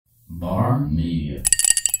Bar Media.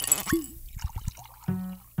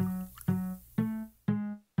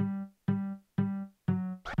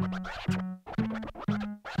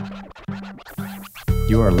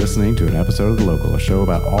 You are listening to an episode of The Local, a show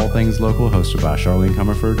about all things local, hosted by Charlene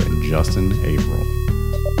Comerford and Justin Averill.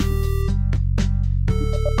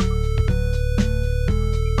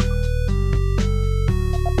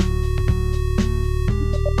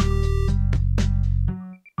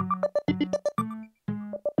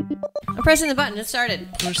 I'm pressing the button. It started.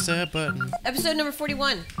 Push that button. Episode number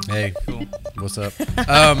 41. Hey, cool. What's up?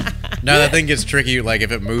 No, that thing gets tricky. Like,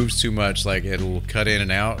 if it moves too much, like, it'll cut in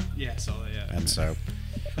and out. Yeah, so yeah. And so,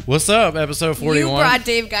 what's up? Episode 41. You brought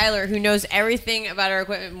Dave Guiler, who knows everything about our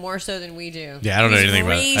equipment more so than we do. Yeah, I don't know anything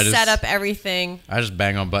about it. He set up everything. I just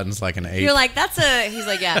bang on buttons like an ape. You're like, that's a. He's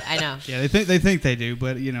like, yeah, I know. Yeah, they think they do,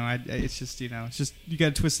 but it's just you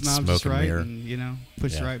got to twist the knobs just right, and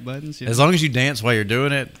push the right buttons. As long as you dance while you're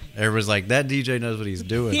doing it, everybody's like, that DJ knows what he's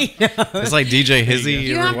doing. It's like DJ Hizzy.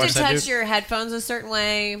 You have to touch your headphones a certain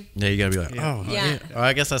way. Yeah, you gotta be like, oh, yeah. Oh,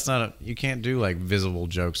 I guess that's not you can't do like visible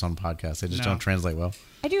jokes on podcasts. They just don't translate well.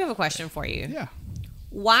 I do have a question for you. Yeah.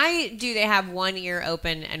 Why do they have one ear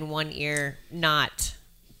open and one ear not?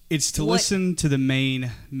 It's to listen to the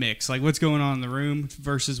main mix, like what's going on in the room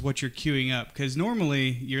versus what you're queuing up. Because normally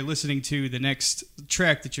you're listening to the next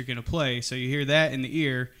track that you're going to play, so you hear that in the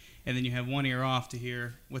ear, and then you have one ear off to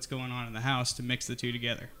hear what's going on in the house to mix the two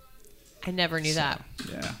together. I never knew that.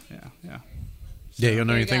 Yeah. Yeah, you don't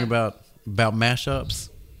know anything about mashups?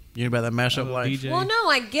 You know about that mashup life? DJ? Well, no,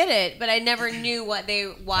 I get it, but I never knew why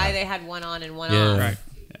they had one on and one off. Right.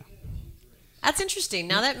 Yeah. That's interesting.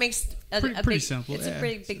 Now that makes pretty simple. It's yeah. a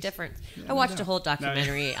pretty big difference. I watched a whole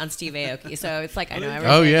documentary on Steve Aoki, so it's like I know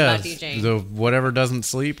everything about DJing. The whatever doesn't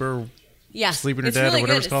sleep or Sleep When You're Dead, really or whatever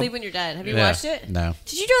good. it's called. Sleep When You're Dead. Have you watched it? No.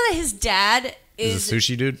 Did you know that his dad is a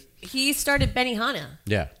sushi dude? He started Benihana.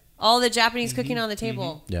 Yeah. All the Japanese cooking on the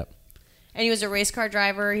table. Yep. And he was a race car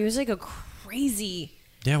driver. He was like a crazy.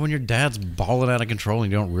 Yeah, when your dad's balling out of control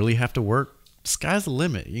and you don't really have to work, sky's the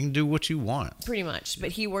limit. You can do what you want. Pretty much.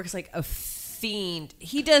 But he works like a fiend.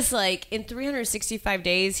 He does like, in 365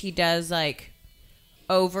 days, he does like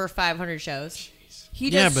over 500 shows.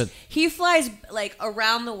 He flies like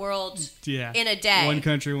around the world in a day. One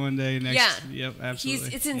country one day, next. Yeah. Yep,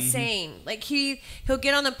 absolutely. It's insane. Like he'll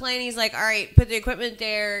get on the plane, he's like, all right, put the equipment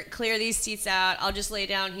there, clear these seats out, I'll just lay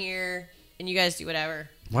down here and you guys do whatever.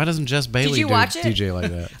 Why doesn't Jess Bailey watch it? DJ like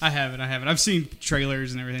that? I haven't. I've seen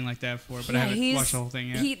trailers and everything like that before, but I haven't watched the whole thing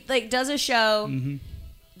yet. He like does a show,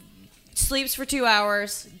 sleeps for 2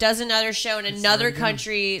 hours, does another show in another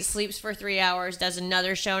country, sleeps for 3 hours, does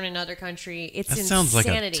another show in another country. It's insanity. Sounds like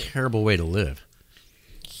a terrible way to live.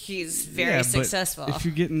 He's very successful. But if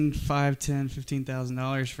you're getting $5,000, $10,000,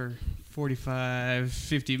 $15,000 for 45,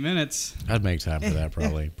 50 minutes, I'd make time for that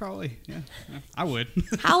probably. Probably, yeah. I would.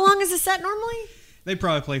 How long is a set normally? They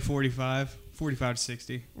probably play 45 to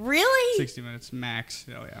 60. Really? 60 minutes max.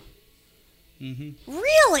 Oh, yeah. Mm-hmm.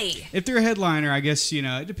 Really? If they're a headliner, I guess,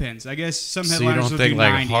 it depends. I guess some headliners you don't will think do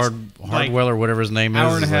like 90s. Hardwell or whatever his name is?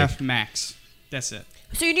 Hour and a half max. That's it.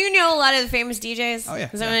 So you do know a lot of the famous DJs? Oh, yeah.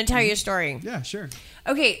 Because I'm going to tell you a story. Yeah, sure.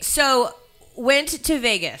 Okay, so went to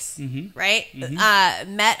Vegas, right?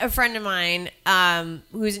 Met a friend of mine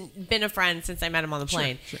who's been a friend since I met him on the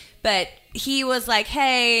plane. Sure. But he was like,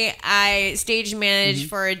 hey, I stage managed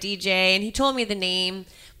for a DJ, and he told me the name.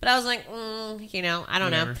 But I was like, I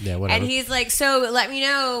don't know. Yeah, whatever. And he's like, so let me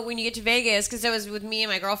know when you get to Vegas, because it was with me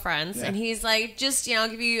and my girlfriends. Yeah. And he's like, just,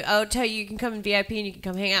 I'll tell you, you can come in VIP and you can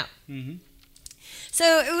come hang out. Mm-hmm. So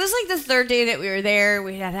it was like the third day that we were there.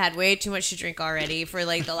 We had way too much to drink already for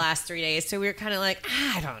like the last 3 days. So we were kind of like,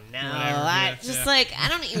 I don't know. I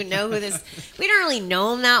don't even know who this. We don't really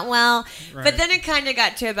know him that well. Right. But then it kind of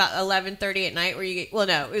got to about 11:30 at night where you get. Well,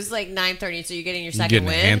 no, it was like 9:30. So you're getting your second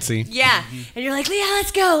win. Antsy. Yeah, and you're like, yeah,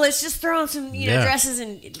 let's go. Let's just throw on some dresses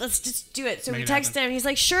and let's just do it. So we text him. He's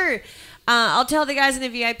like, sure. I'll tell the guys in the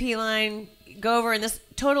VIP line. Go over in this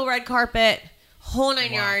total red carpet. Whole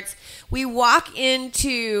 9 yards. We walk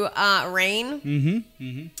into Rain. Do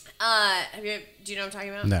you know what I'm talking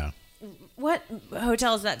about? No. What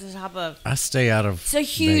hotel is that to the top of? I stay out of It's a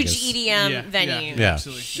huge Vegas. EDM venue. Yeah.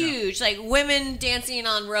 Absolutely. Huge. Like women dancing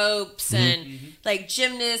on ropes and like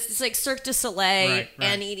gymnasts. It's like Cirque du Soleil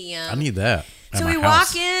and EDM. I need that. So we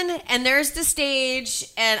walk in, and there's the stage,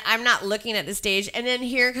 and I'm not looking at the stage. And then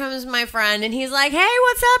here comes my friend, and he's like, hey,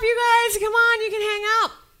 what's up, you guys? Come on, you can hang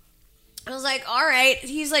out. I was like, all right.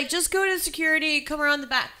 He's like, just go to security, come around the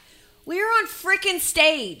back. We were on freaking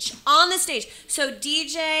stage, on the stage. So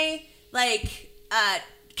DJ, like,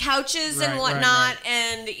 couches Right, and right, whatnot,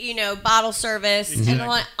 right. and bottle service, Exactly.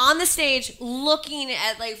 and on the stage, looking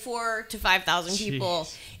at like 4,000 to 5,000 people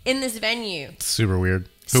Jeez. in this venue. Super weird.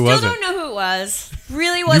 Who Still was don't it? know who it was.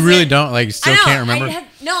 Really You wasn't. really don't like. You still I know, can't remember.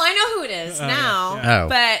 I know who it is now, yeah. Oh.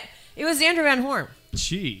 but it was Xander Van Horn.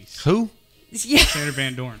 Jeez. Who? Yeah, Sandra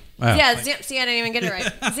Van Dorn. Oh. yeah. See, I didn't even get it right.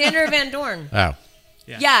 Xander Van Dorn. Oh.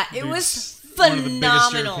 Yeah, it Dude's was one of the biggest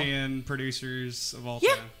phenomenal. European producers of all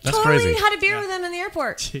Yeah, time. That's totally crazy. had a beer Yeah. with him in the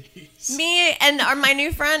airport. Jeez. Me and my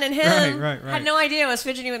new friend and him Right. had no idea. I was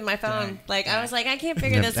fidgeting with my phone. Dang. Like I was like, I can't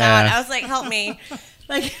figure this Yeah. out. I was like, help me.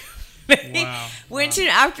 Like, Wow. went to an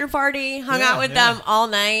after party, hung Yeah, out with yeah. them all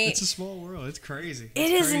night. It's a small world. It's crazy. It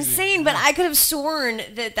It's is crazy. insane, but I could have sworn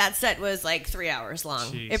that set was like 3 hours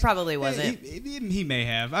long. Jeez. It probably wasn't. He may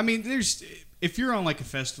have. I mean, if you're on like a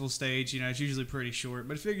festival stage, it's usually pretty short.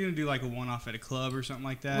 But if you're gonna do like a one-off at a club or something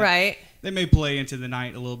like that, Right. They may play into the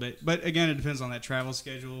night a little bit. But again, it depends on that travel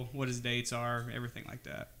schedule, what his dates are, everything like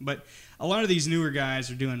that. But a lot of these newer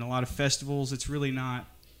guys are doing a lot of festivals. It's really not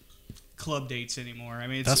club dates anymore. I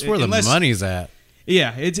mean, That's where the money's at.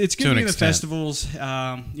 Yeah, it's To going to an be the extent. festivals,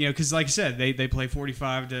 because like I said, they play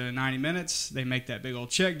 45 to 90 minutes. They make that big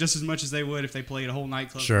old check just as much as they would if they played a whole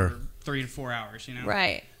nightclub Sure. for 3 to 4 hours,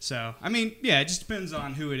 Right. So, I mean, yeah, it just depends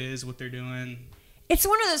on who it is, what they're doing. It's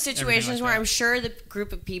one of those situations like where that. I'm sure the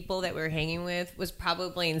group of people that we were hanging with was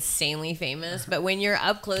probably insanely famous, but when you're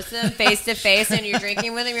up close to them, face to face, and you're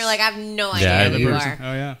drinking with them, you're like, I have no idea Yeah, who the you person- are.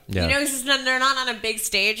 Oh, yeah. Yeah. You know, 'cause they're not on a big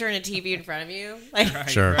stage or in a TV in front of you. Like, Right,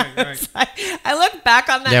 Sure. right. I look back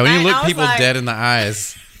on that. Yeah, when night you and I look was people like, dead in the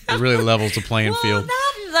eyes, it really levels the playing well, field.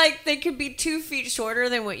 not like they could be 2 feet shorter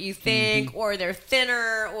than what you think, or they're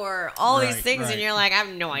thinner, or all these Right, these, right. and you're like, I have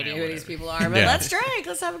no idea who these whatever. people are, but Yeah. let's drink,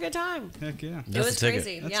 let's have a good time. Heck yeah. It That's was the ticket.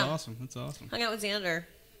 crazy. That's yeah, awesome. That's awesome. hung out with Xander.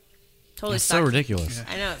 Totally That's so sucked. ridiculous.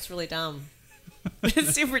 I know, it's really dumb.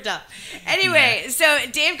 It's super dumb. Anyway, so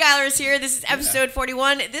Dave Guiler is here. This is episode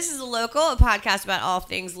 41. This is a podcast about all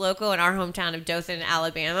things local in our hometown of Dothan,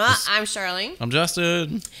 Alabama. I'm Charlene. I'm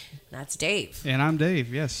Justin. That's Dave. And I'm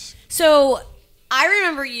Dave, yes. So I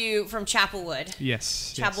remember you from Chapelwood.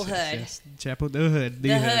 Yes. Chapel yes, Hood. Yes. Chapel the Hood.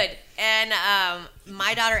 The Hood. And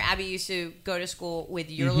my daughter Abby used to go to school with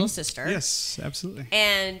your little sister. Yes, absolutely.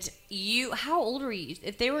 And how old were you?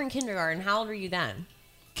 If they were in kindergarten, how old were you then?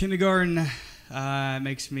 Kindergarten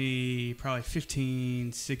makes me probably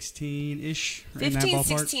 15, 16-ish. in that 15,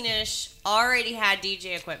 ballpark. 16-ish, already had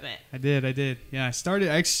DJ equipment. I did. Yeah, I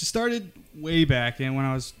started way back in when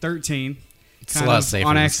I was 13. It's a lot safer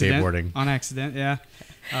on than accident. skateboarding. On accident, yeah.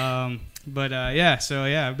 I've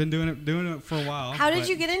been doing it for a while. How did but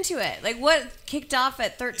you get into it? Like, what kicked off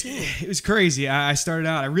at 13? It was crazy. I started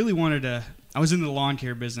out, I really wanted to, I was in the lawn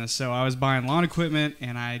care business, so I was buying lawn equipment,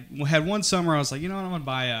 and I had one summer I was like, you know what, I'm going to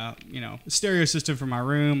buy a stereo system for my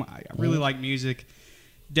room. I really like music.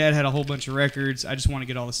 Dad had a whole bunch of records. I just want to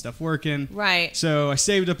get all this stuff working. Right. So I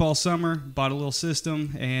saved up all summer, bought a little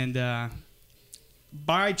system, and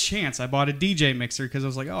by chance I bought a DJ mixer because I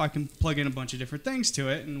was like, oh, I can plug in a bunch of different things to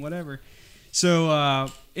it and whatever. So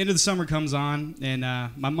end of the summer comes on, and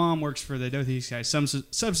my mom works for the Dothan East Guys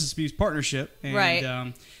Substance Abuse Partnership, and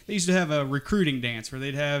Right. They used to have a recruiting dance where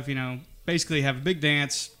they'd have, basically have a big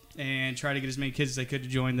dance and try to get as many kids as they could to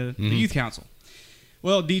join the youth council.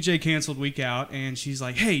 Well, DJ canceled week out, and she's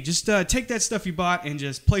like, hey, just take that stuff you bought and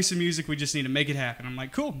just play some music. We just need to make it happen. I'm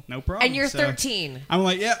like, cool, no problem. And you're So 13. I'm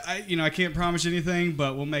like, yeah, I can't promise anything,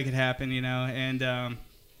 but we'll make it happen, and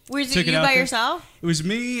Was took it it you out by there. yourself? it was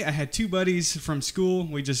me. I had 2 buddies from school.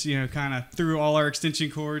 We just, kind of threw all our extension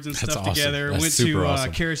cords and That's stuff awesome. together. That's Went super to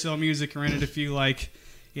awesome. Carousel Music, rented a few,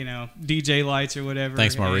 DJ lights or whatever.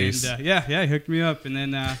 Thanks, Maurice. And, he hooked me up. And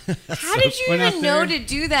then How did you went out even know there. to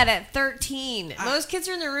do that at 13? Most kids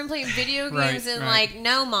are in their room playing video games Right, and right. like,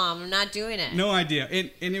 no, Mom, I'm not doing it. no idea. And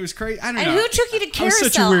it was crazy. I don't And know. who took you to I was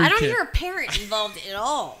such a Carousel? weird I don't kid. hear a parent involved at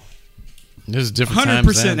all. There's different 100%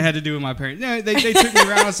 times then. had to do with my parents. No, they took me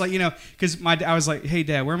around. It's like, because I was like, hey,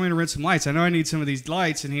 Dad, where am I going to rent some lights? I know I need some of these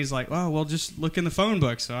lights. And he's like, oh, well, just look in the phone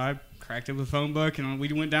book. So I cracked up the phone book, and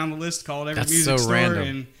we went down the list, called every That's music so store, random.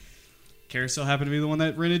 and Carousel happened to be the one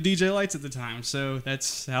that rented DJ lights at the time. So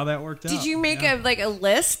that's how that worked out. Did you make Yeah. a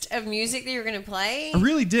list of music that you were going to play? I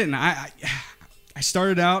really didn't. I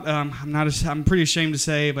started out. I'm pretty ashamed to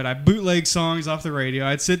say, but I bootleg songs off the radio.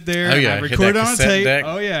 I'd sit there. Oh, yeah. I'd Hit record it that on a cassette tape. deck.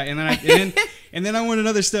 Oh yeah, and then I went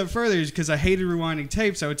another step further because I hated rewinding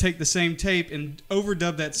tapes. I would take the same tape and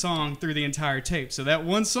overdub that song through the entire tape. So that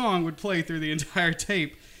one song would play through the entire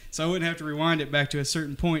tape. So I wouldn't have to rewind it back to a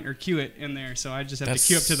certain point or cue it in there. So I just have to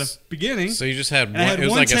cue up to the beginning. So you just had and one. I had It was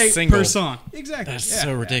one like a tape single. per song. Exactly. That's Yeah, so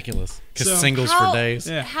yeah. ridiculous. Because So- singles How- for days.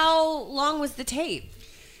 Yeah. How long was the tape?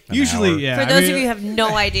 Usually, hour. yeah. For those of you who have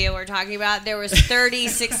no idea what we're talking about, there was 30,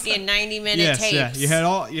 60, and 90-minute tapes.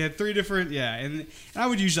 Yeah. You had 3 different, and I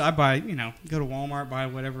would usually, I buy, go to Walmart, buy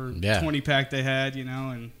whatever 20-pack they had,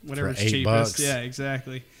 and whatever's for $8. cheapest. Yeah,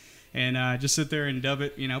 exactly. And just sit there and dub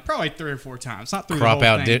it, probably 3 or 4 times. Not through Crop the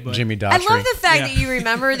whole out thing, but Jimmy Daughtry. I love the fact that you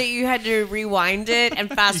remember that you had to rewind it and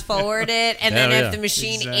fast forward it, and then if the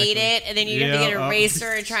machine ate it, and then you'd have to get an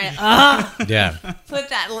eraser and try to put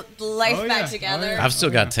that life back together. I've still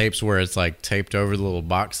got tapes where it's like taped over the little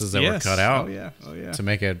boxes that were cut out to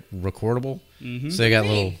make it recordable. Mm-hmm. So they got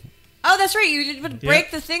little... Oh, that's right. You did break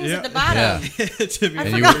the things at the bottom. I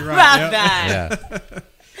forgot about that. Yeah.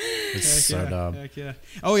 It's so dumb. Heck yeah.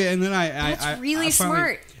 Oh yeah, and then That's really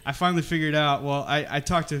smart. I finally figured out. Well, I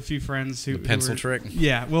talked to a few friends who the pencil trick.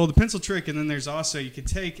 Yeah, well, the pencil trick, and then there's also you could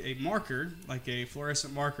take a marker, like a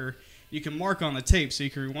fluorescent marker. You can mark on the tape, so you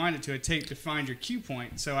can rewind it to a tape to find your cue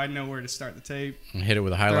point. So I know where to start the tape. And hit it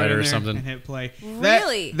with a highlighter or something. And hit play.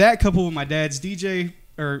 Really? That coupled with my dad's DJ.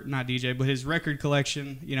 Or not DJ, but his record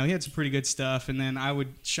collection. He had some pretty good stuff. And then I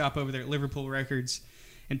would shop over there at Liverpool Records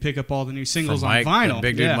and pick up all the new singles on vinyl.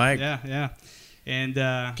 Big dude Mike. Yeah. And so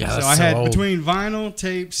I had old. between vinyl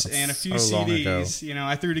tapes and a few so long CDs.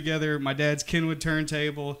 I threw together my dad's Kenwood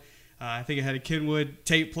turntable. I think it had a Kenwood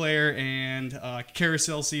tape player and a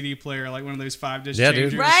carousel CD player, like one of those 5-disc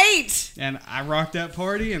changers. Dude. Right. And I rocked that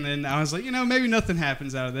party. And then I was like, maybe nothing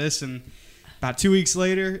happens out of this. And about 2 weeks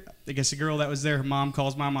later, I guess the girl that was there, her mom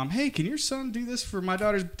calls my mom, hey, can your son do this for my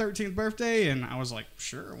daughter's 13th birthday? And I was like,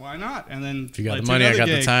 sure, why not? And then if you got the money, I got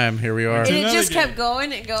the time. Here we are. And it just kept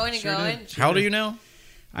going and going and going. How old are you now?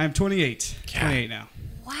 I am 28. 28 now.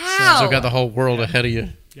 Wow. So got the whole world ahead of you.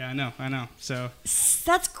 Yeah, I know. So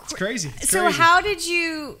that's crazy. So how did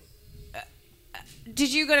you...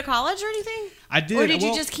 Did you go to college or anything? I did. Or did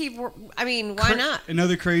you just keep... I mean, why not?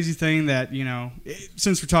 Another crazy thing that,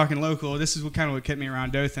 since we're talking local, this is what kept me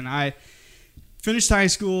around Dothan. I finished high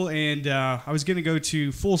school, and I was going to go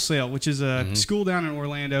to Full Sail, which is a school down in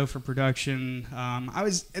Orlando for production. I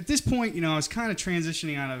was, at this point, I was kind of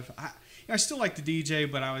transitioning out of... I still like to DJ,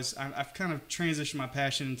 but I've kind of transitioned my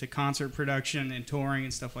passion into concert production and touring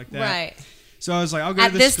and stuff like that. Right. So I was like, I'll go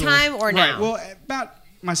to this school. At this time or now? Right. Well, about...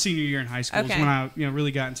 my senior year in high school is when I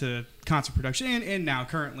really got into concert production, and now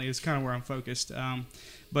currently is kind of where I'm focused.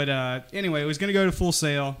 But anyway, I was going to go to Full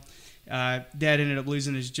Sail. Dad ended up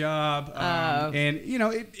losing his job, and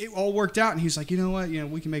it all worked out. And he was like, you know what,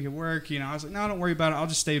 we can make it work. I was like, no, don't worry about it. I'll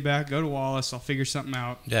just stay back, go to Wallace. I'll figure something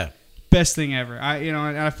out. Yeah. Best thing ever.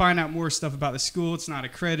 And I find out more stuff about the school. It's not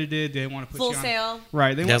accredited. They want to put Full you on Sail.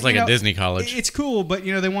 Right. That's like a Disney college. It's cool, but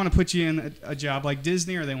they want to put you in a job like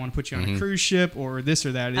Disney, or they want to put you on a cruise ship, or this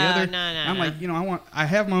or that or the other. No. I'm like, I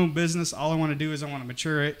have my own business. All I want to do is I want to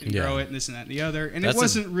mature it and grow it, and this and that and the other. And it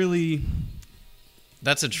wasn't really.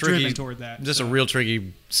 That's a tricky. Driven toward that. Just a real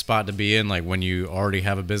tricky spot to be in, like when you already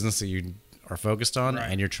have a business that you are focused on,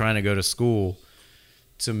 and you're trying to go to school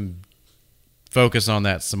to focus on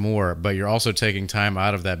that some more, but you're also taking time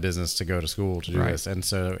out of that business to go to school to do this. And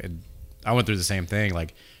so I went through the same thing.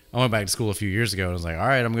 Like I went back to school a few years ago and I was like, all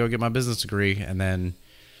right, I'm going to go get my business degree. And then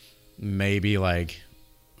maybe like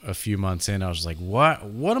a few months in, I was like, what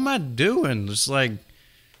am I doing? Just like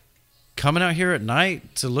coming out here at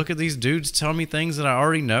night to look at these dudes tell me things that I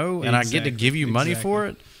already know, and I get to give you money for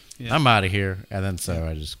it. Yeah. I'm out of here. And then so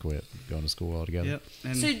I just quit going to school altogether. Yep.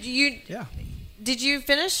 And So did you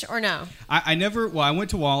finish or no? I never. Well, I went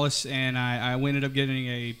to Wallace, and I ended up getting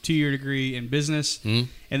a 2-year degree in business, and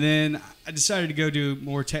then I decided to go do a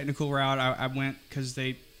more technical route. I went because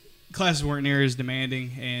classes weren't near as demanding,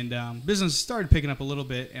 and business started picking up a little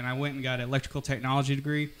bit, and I went and got an electrical technology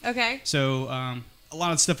degree. Okay. So a lot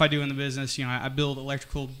of the stuff I do in the business, I build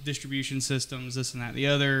electrical distribution systems, this and that, and the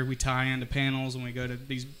other. We tie into panels when we go to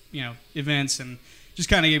these, events, and just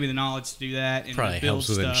kind of gave me the knowledge to do that. And probably build helps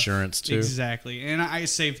with stuff. Insurance too. Exactly. And I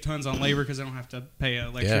save tons on labor because I don't have to pay an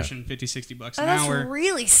electrician $50-$60 an hour. That's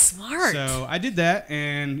really smart. So I did that,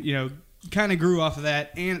 and kind of grew off of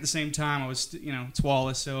that. And at the same time, I was it's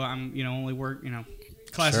Wallace, so I'm only work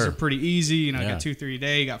classes are pretty easy. I got 2-3 a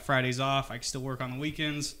day. Got Fridays off. I can still work on the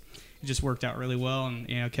weekends. It just worked out really well, and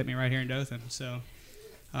kept me right here in Dothan. So.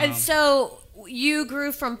 And so you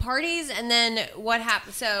grew from parties, and then what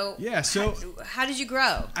happened? So how did you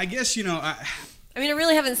grow? I guess I mean, I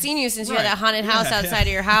really haven't seen you since you had that haunted house outside of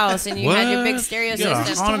your house, and you had your big stereo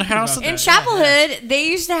system. Haunted house in Chapel Hood, they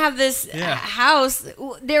used to have this house.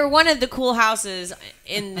 They're one of the cool houses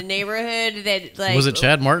in the neighborhood. That was it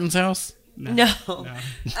Chad Martin's house? No.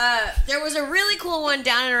 There was a really cool one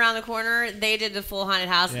down and around the corner. They did the full haunted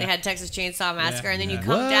house. And they had Texas Chainsaw Massacre. And then you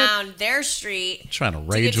come down their street. Trying to to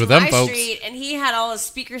rage get with to them my folks. street, and he had all his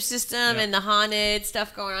speaker system and the haunted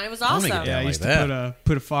stuff going on. It was awesome. get down I like used that. to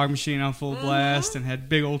put a fog machine on full blast and had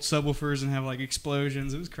big old subwoofers and have like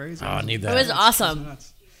explosions. It was crazy. Oh, I need It that. was awesome.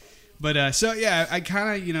 Nuts. But so yeah, I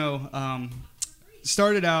kind of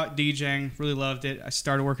started out DJing. Really loved it. I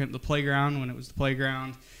started working at the playground when it was the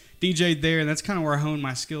playground. DJ'd there, and that's kind of where I honed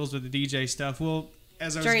my skills with the DJ stuff. Well,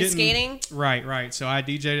 as I was During getting, skating? right. So I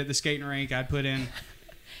DJ'd at the skating rink. I'd put in.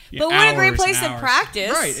 But what a great hours place and to hours.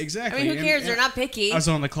 practice. Right, exactly. I mean, who And- cares? and They're not picky. I was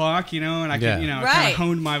on the clock, and I Yeah. could, kind Right. of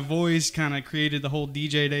honed my voice, kind of created the whole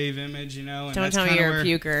DJ Dave image, And Don't that's tell me kinda you're where, a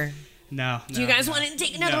puker. No. Do you guys want to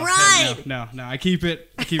take another no, ride? No. I keep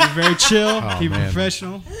it very chill, Oh, keep it man.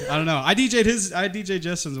 professional. I don't know. I DJ'd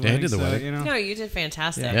Justin's he wedding, did the so, wedding. No, you did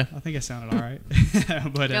fantastic. Yeah. I think I sounded all right.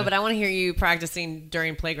 but No, but I want to hear you practicing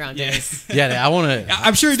during playground days. Yeah, I want to.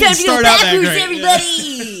 I'm sure it It's didn't time to go start out that backwards, great.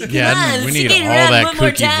 everybody! Yeah, Come on, we let's need get all around that one more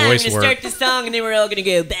kooky time voice to work. start the song, and then we're all going to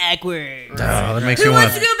go backwards. Oh, that makes Who you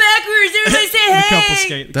wants want to go backwards? Everybody say The hey! couple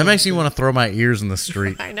skate. That makes me want to throw my ears in the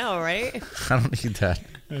street. I know, right? I don't need that.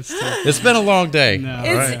 That's tough. It's been a long day. No. all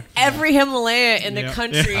It's right? every Himalaya in the Yeah.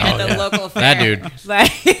 country Yeah. at Oh, the yeah. local fair. That dude.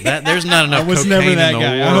 Like, There's not enough I was cocaine never that in the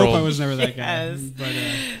guy. world. I hope I was never that guy. Yes. But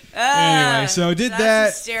anyway, so I did that's that,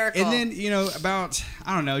 hysterical. and then about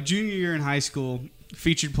junior year in high school,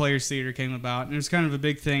 featured players theater came about, and it was kind of a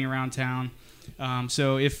big thing around town.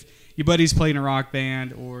 So if your buddies played in a rock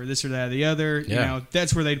band or this or that or the other,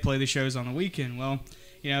 that's where they'd play the shows on the weekend. Well,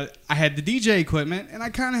 I had the DJ equipment, and I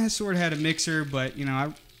kind of sort of had a mixer, but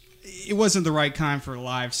it wasn't the right kind for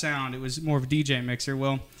live sound. It was more of a DJ mixer.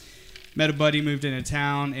 Well, met a buddy, moved into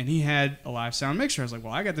town, and he had a live sound mixer. I was like,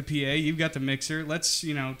 well, I got the PA, you've got the mixer. Let's,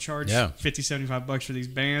 charge $50, $75 for these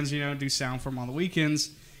bands, do sound for them on the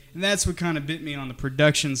weekends. And that's what kind of bit me on the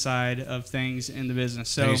production side of things in the business.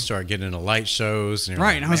 So Then you start getting into light shows. And you're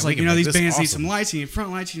right, and I was like, "Man, we can these make this bands need awesome." some lights. You need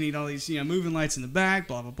front lights. You need all these, moving lights in the back.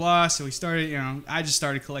 Blah blah blah. So we started. I just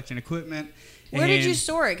started collecting equipment. where did you And-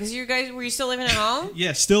 store it? Because were you still living at home?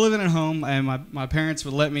 Yeah, still living at home, and my parents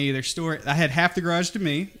would let me either store it. I had half the garage to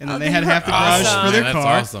me, and then Oh, they they had were half the garage awesome. for their That's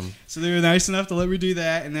car. awesome. So they were nice enough to let me do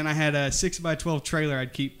that, and then I had a 6x12 trailer.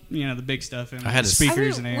 I'd keep the big stuff in, I had the to-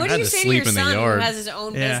 speakers I mean, and what amps. do you had to say to your sleep in the son yard. who has his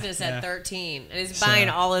own Yeah, business yeah. at 13 and is So, buying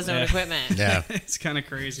all his own yeah. equipment? Yeah. It's kind of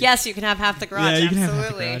crazy. Yes, you can have half the garage. Yeah, you can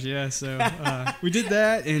absolutely. have half the garage. Yeah, so we did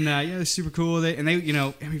that, and it was super cool. They,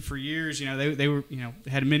 for years, they were,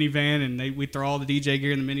 had a minivan, and we'd throw all the DJ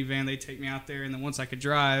gear in the minivan. They'd take me out there, and then once I could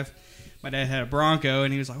drive, my dad had a Bronco,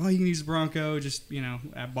 and he was like, "Well, you can use the Bronco." Just,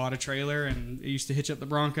 I bought a trailer, and I used to hitch up the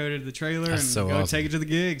Bronco to the trailer That's and so go awesome. take it to the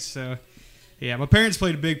gigs. So. Yeah, my parents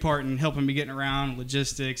played a big part in helping me getting around,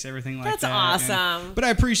 logistics, everything like That's that. awesome. But I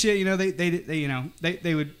appreciate,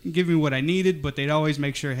 they would give me what I needed, but they'd always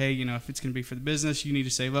make sure, hey, if it's going to be for the business, you need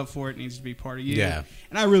to save up for it. It needs to be part of you. Yeah.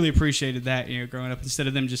 And I really appreciated that, growing up, instead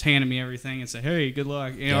of them just handing me everything and say, hey, good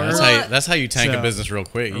luck. That's how you tank a So, business real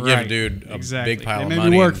quick. You give a dude a exactly. big pile they of made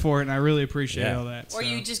money. me work and- for it, and I really appreciate Yeah. all that. Or so.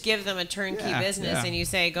 you just give them a turnkey Yeah, business yeah. and you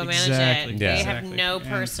say, go manage Exactly. it. Yeah. They have Exactly. no And-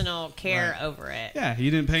 personal care right. over it. Yeah,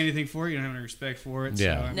 you didn't pay anything for it. You don't have any respect for it.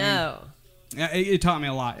 Yeah. So, I mean, No. it taught me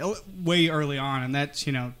a lot way early on, and that's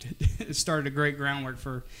it started a great groundwork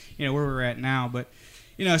for where we're at now. But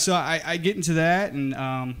so I get into that,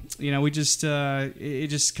 and we just it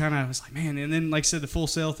just kind of was like, man. And then, like I said, the Full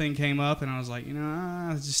Sail thing came up, and I was like,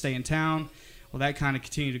 I'll just stay in town. Well, that kind of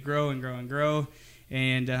continued to grow and grow and grow,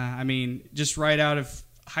 and just right out of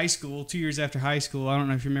high school, 2 years after high school, I don't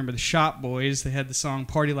know if you remember the Shop Boys. They had the song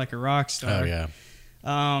 "Party Like a Rock Star." Oh yeah.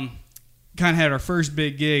 Kind of had our first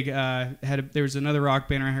big gig. There was another rock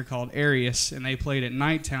band around here called Arius, and they played at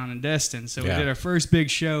Nighttown in Destin. So Yeah. we did our first big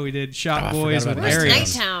show. We did Shop Oh, I Boys forgot with about Where's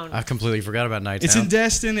Arius. Nighttown? I completely forgot about Nighttown. It's in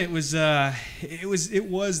Destin. It was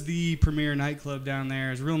the premier nightclub down there.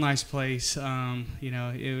 It was a real nice place.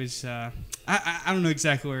 It was I don't know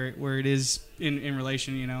exactly where it is in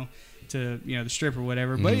relation to the strip or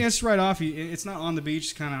whatever, but it's right off. It's not on the beach.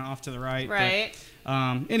 It's kind of off to the right. Right.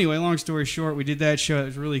 But, anyway, long story short, we did that show. It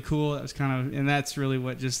was really cool. That was and that's really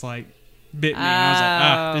what just like bit me. And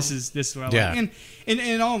I was like, this is what I Yeah. like.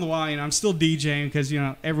 And all the while, I'm still DJing because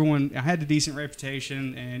everyone. I had a decent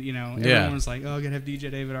reputation, and everyone was like, oh, I gotta have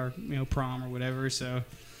DJ David our prom or whatever. So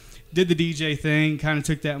did the DJ thing. Kind of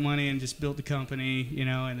took that money and just built the company,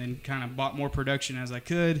 and then kind of bought more production as I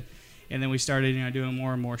could. And then we started, doing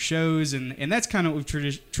more and more shows, and that's kind of what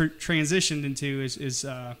we've transitioned into is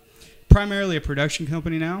primarily a production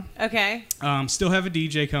company now. Okay. Still have a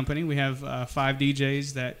DJ company. We have 5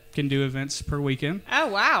 DJs that can do events per weekend. Oh,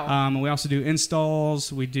 wow. And we also do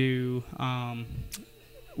installs. We do.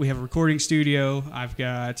 We have a recording studio. I've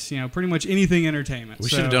got pretty much anything entertainment. We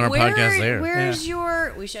should have done our podcast there. Where's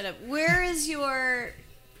your? We should have. Where is your?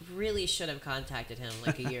 Really should have contacted him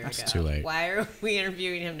like a year ago. It's too late. Why are we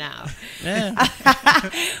interviewing him now? Yeah.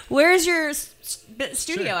 Where's your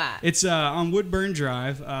studio at? It's on Woodburn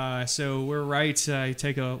Drive. So we're right. You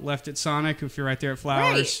take a left at Sonic if you're right there at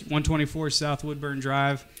Flowers. 124 South Woodburn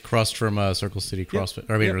Drive. Across from Circle City CrossFit.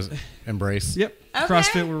 Or, I mean, Embrace. Yep. Okay.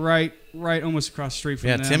 CrossFit, we're right almost across the street from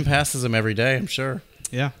them. Tim passes them every day, I'm sure.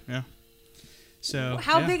 Yeah. So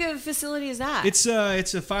how big of a facility is that? It's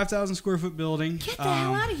a 5,000 square foot building. Get the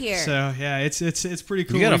hell out of here! So yeah, it's pretty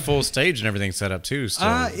cool. You got a full stage and everything set up too.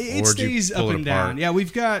 Still, it stays up and down. Yeah,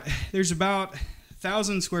 there's about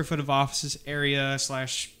 1,000 square foot of offices area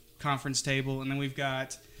 / conference table, and then we've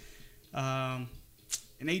got an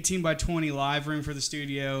 18 by 20 live room for the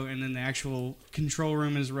studio, and then the actual control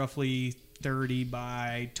room is roughly 30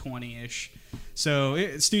 by 20-ish. So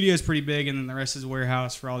the studio is pretty big, and then the rest is a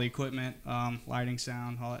warehouse for all the equipment, lighting,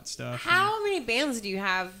 sound, all that stuff. How many bands do you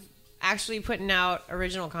have actually putting out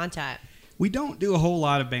original content? We don't do a whole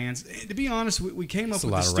lot of bands. To be honest, we came up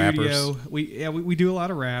with the studio. We do a lot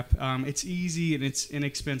of rap. It's easy and it's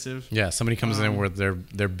inexpensive. Yeah, somebody comes in with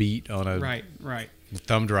their beat on a right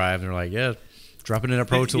thumb drive, and they're like, yeah, dropping it in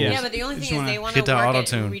Pro Tools. Yeah, but the only thing is they want to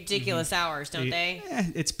work at ridiculous hours, don't they?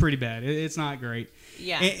 It's pretty bad. It's not great.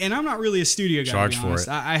 Yeah. And I'm not really a studio guy. Charge to be honest.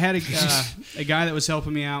 for it. I had a guy that was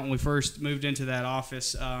helping me out when we first moved into that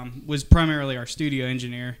office. Was primarily our studio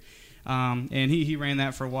engineer. And he ran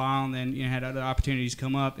that for a while, and then had other opportunities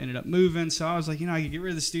come up, ended up moving. So I was like, I could get rid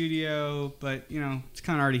of the studio, but it's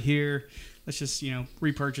kind of already here. Let's just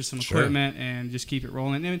repurchase some equipment and just keep it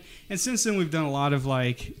rolling. And since then we've done a lot of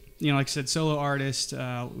like I said, solo artists.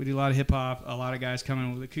 We do a lot of hip hop. A lot of guys come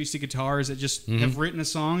in with acoustic guitars that just have written a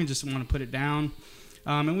song and just want to put it down.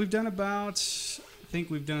 And we've done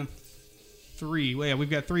we've done 3. Well, yeah, we've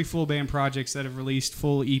got 3 full band projects that have released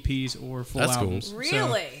full EPs or full albums. Cool.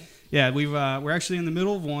 Really? So, yeah, we're actually in the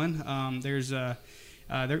middle of one.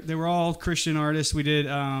 They were all Christian artists. We did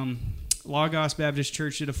Lagos Baptist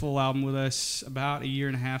Church did a full album with us about a year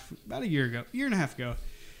and a half ago. They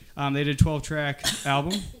did a 12-track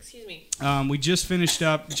album. Excuse me. We just released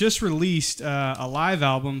a live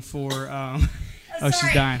album for.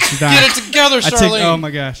 She's dying. Get it together, Charlene. Oh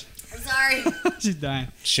my gosh. I'm sorry. She's dying.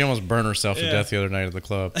 She almost burned herself to death the other night at the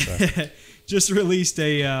club. So. Just released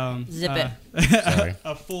a a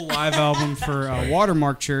full live album for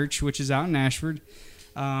Watermark Church, which is out in Ashford.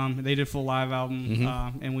 They did a full live album,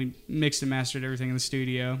 and we mixed and mastered everything in the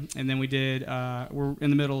studio. And then we did. We're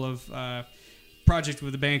in the middle of project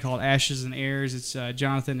with a band called Ashes and Airs. It's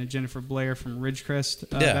Jonathan and Jennifer Blair from Ridgecrest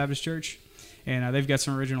Baptist Church. And they've got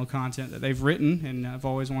some original content that they've written, and I've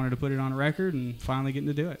always wanted to put it on a record, and finally getting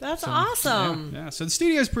to do it. That's awesome. Yeah. So the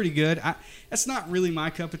studio's pretty good. That's not really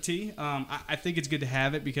my cup of tea. I think it's good to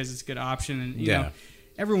have it because it's a good option, and you know,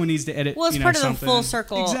 everyone needs to edit. Well, it's part of something. the full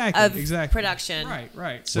circle of production.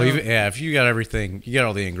 Right. So if you got everything, you got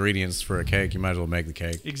all the ingredients for a cake, you might as well make the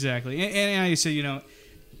cake. Exactly. And you say,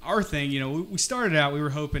 our thing, we started out, we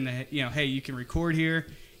were hoping to, hey, you can record here.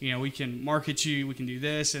 We can market you, we can do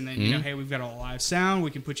this, and then, hey, we've got all live sound, we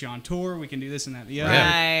can put you on tour, we can do this and that and the other.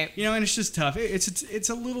 Right. And it's just tough. It's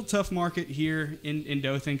a little tough market here in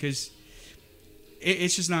Dothan because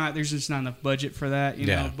it's just not, there's just not enough budget for that,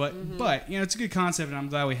 know. But, it's a good concept, and I'm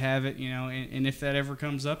glad we have it, and if that ever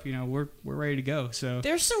comes up, we're ready to go. So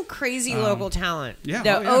there's some crazy local talent.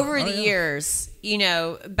 Yeah. Over the years,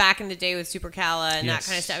 back in the day with Super Cala and that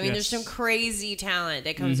kind of stuff. I mean, there's some crazy talent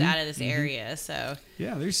that comes out of this area. So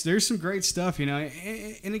yeah, there's some great stuff, and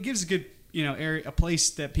it gives a good area, a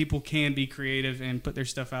place that people can be creative and put their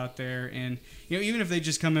stuff out there. And even if they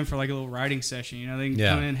just come in for like a little writing session, they can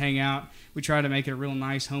come in, hang out. We try to make it a real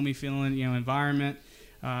nice, homey feeling, environment,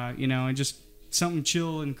 and just something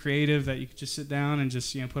chill and creative that you can just sit down and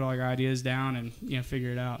just put all your ideas down and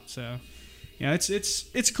figure it out. So it's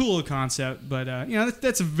a cool concept, but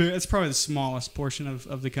that's probably the smallest portion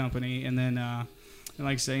of the company. And then and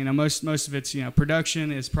like I say, most of it's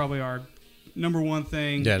production is probably our number one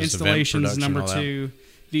thing. Yeah, installations number 2.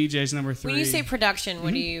 DJs number 3. When you say production,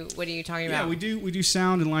 what are you talking about? Yeah, we do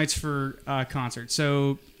sound and lights for concerts.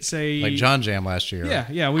 So say like John Jam last year.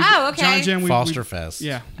 Yeah. Okay. John Jam. Foster Fest.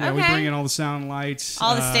 Yeah. Okay. We bring in all the sound and lights,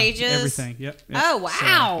 all the stages, everything. Yep. Oh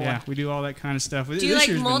wow. So, we do all that kind of stuff. Do you like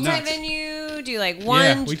multi-venue you? Do you like one?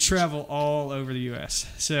 Yeah, we travel all over the U.S.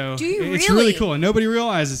 So Do you it's really? really cool, and nobody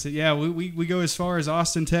realizes it. Yeah, we go as far as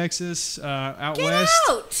Austin, Texas, out Get west.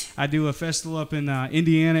 out! I do a festival up in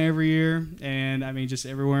Indiana every year, and I mean just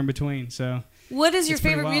everywhere in between. So What is your It's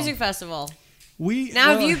pretty favorite wild. music festival? well,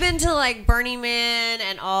 Have you been to like Burning Man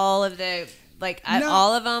and all of the No.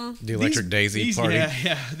 all of them? The Electric Daisy these, party.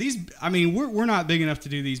 Yeah. These, I mean, we're not big enough to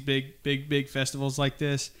do these big festivals like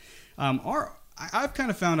this. I've kind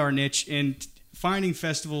of found our niche in finding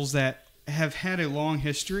festivals that have had a long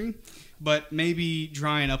history, but maybe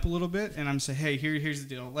drying up a little bit. And I'm saying, hey, here's the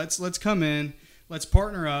deal. Let's come in. Let's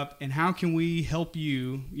partner up, and how can we help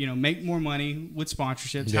you, make more money with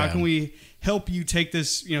sponsorships? Yeah. How can we help you take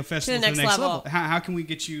this, festival to the next level? level. How can we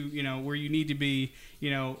get you, where you need to be,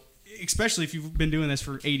 especially if you've been doing this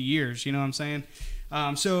for 80 years, you know what I'm saying?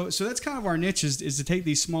 So that's kind of our niche is to take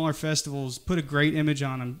these smaller festivals, put a great image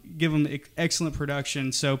on them, give them excellent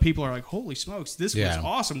production, so people are like, holy smokes, this was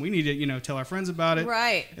awesome. We need to, tell our friends about it.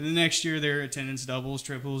 Right. And the next year their attendance doubles,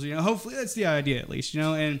 triples, hopefully that's the idea at least,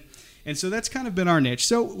 and so that's kind of been our niche.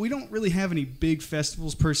 So we don't really have any big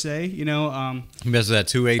festivals per se, Mess with that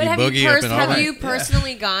 280 But boogie up in have Auburn. you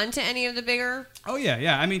personally gone to any of the bigger? Oh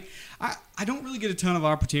yeah. I mean, I don't really get a ton of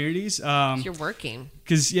opportunities. You're working.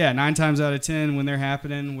 Because 9 times out of 10 when they're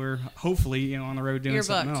happening, we're hopefully on the road doing You're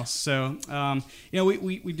something booked. else. So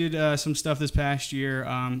we did some stuff this past year.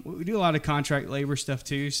 We do a lot of contract labor stuff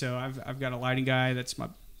too. So I've got a lighting guy that's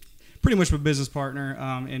pretty much my business partner,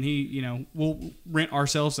 and he we'll rent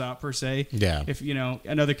ourselves out per se. Yeah. If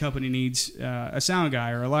another company needs a sound guy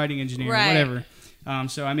or a lighting engineer Right. or whatever.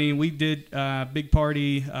 So I mean, we did a big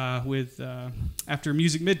party with after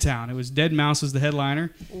Music Midtown. It was Dead Mouse was the headliner.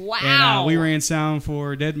 Wow. And we ran sound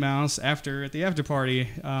for Dead Mouse at the after party.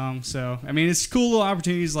 So I mean, it's cool little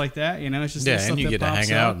opportunities like that. It's just And you get to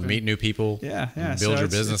hang out and meet new people. Yeah. and So build your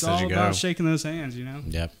it's business all as you go. about shaking those hands.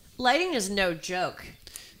 Yep. Lighting is no joke.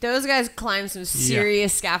 Those guys climb some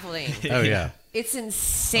serious scaffolding. Oh yeah. It's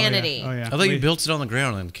insanity. Oh yeah. I thought you built it on the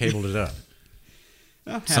ground and cabled it up.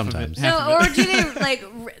 Half sometimes. Of it, half No, of or it.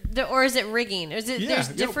 do they or is it rigging? Is it Yeah, there's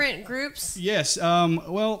yeah. different groups? Yes.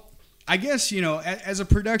 Well, I guess as a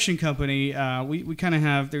production company, we kind of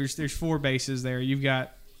have there's 4 bases there. You've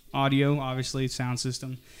got audio, obviously, sound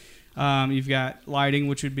system. You've got lighting,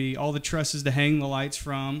 which would be all the trusses to hang the lights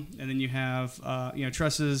from, and then you have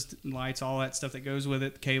trusses, lights, all that stuff that goes with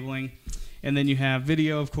it, cabling. And then you have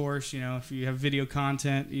video, of course. If you have video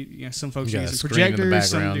content, some folks You are got a using screen in the projectors,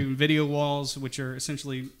 some background. do video walls, which are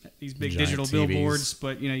essentially these big Giant digital TVs. billboards,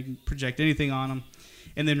 but you can project anything on them.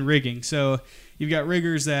 And then rigging. So you've got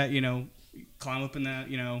riggers that climb up in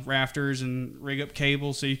the rafters and rig up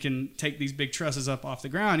cables, so you can take these big trusses up off the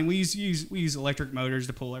ground. And we use electric motors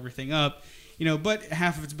to pull everything up. But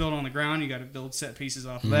half of it's built on the ground. You got to build set pieces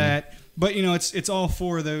off of that. But it's all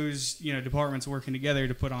 4 of those departments working together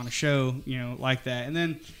to put on a show like that. And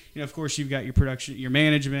then of course you've got your production, your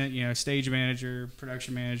management, stage manager,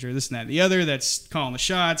 production manager, this and that, and the other that's calling the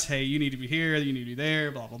shots. Hey, you need to be here. You need to be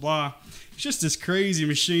there. Blah blah blah. It's just this crazy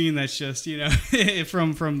machine that's just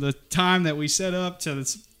from the time that we set up to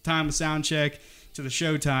the time of sound check to the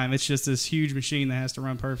show time. It's just this huge machine that has to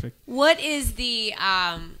run perfect. What is the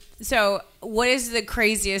what is the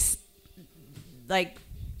craziest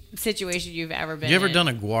situation you've ever been You ever in? done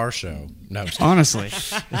a guar show? No. Honestly,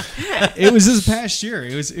 it was this past year.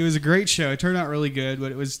 It was a great show. It turned out really good,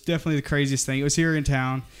 but it was definitely the craziest thing. It was here in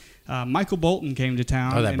town. Michael Bolton came to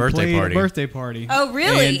town. Oh, that and birthday played party. A birthday party. Oh,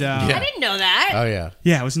 really? And, I didn't know that. Oh yeah.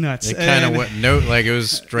 yeah, it was nuts. It kind of And- went it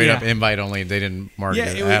was straight up Yeah. invite only. They didn't market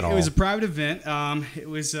it it at all. was a private event. It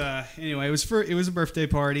was anyway. It was a birthday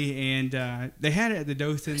party, and they had it at the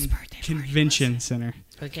Dothan birthday party Convention Center.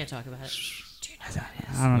 We can't talk about it. Do you know what it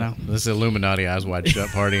is? I don't know. This is Illuminati Eyes Wide Shut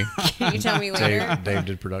party. Can you tell me later? Dave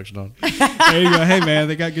did production on. There you go. Hey man,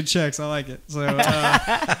 they got good checks. I like it. So,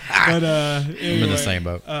 but I'm in the same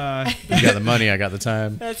boat. You got the money, I got the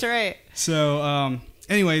time. That's right. So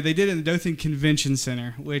anyway, they did it in the Dothan Convention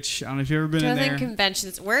Center, which I don't know if you've ever been in Dothan there.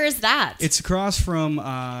 Conventions. Where is that? It's across from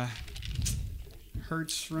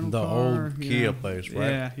Hertz Rental The Car. old Kia place,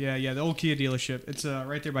 right? Yeah. The old Kia dealership. It's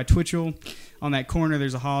right there by Twitchell. On that corner,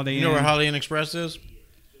 there's a Holiday You know Inn. where Holiday Inn Express is?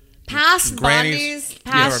 past Granny's- Bondi's,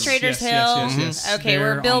 past Yes, Traders yes, Hill. yes. Okay, There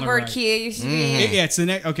where on the Billboard right. Kia used to be. Yeah, it's the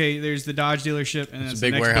next. Okay, there's the Dodge dealership, and It's it's a the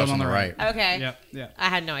big next warehouse building on the right. Okay. Yeah. I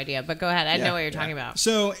had no idea, but go ahead. I know what you're talking about.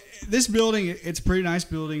 So this building, it's a pretty nice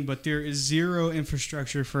building, but there is zero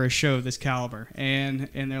infrastructure for a show of this caliber. And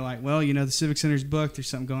they're like, well, the Civic Center's booked. There's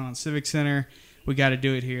something going on at Civic Center. We got to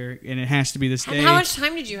do it here, and it has to be this day. And how much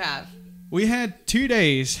time did you have? We had 2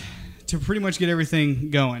 days to pretty much get everything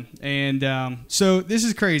going. And so this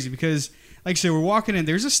is crazy because like I said, we're walking in.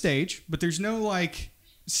 There's a stage, but there's no like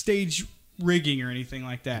stage rigging or anything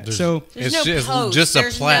like that. There's no post. Just a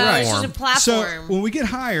platform. It's just a platform. So when we get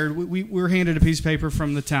hired, we were handed a piece of paper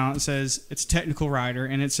from the talent that says it's technical writer,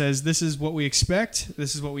 and it says this is what we expect,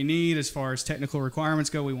 this is what we need as far as technical requirements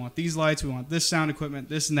go. We want these lights, we want this sound equipment,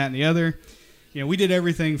 this and that and the other. You know, we did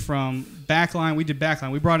everything from backline. We did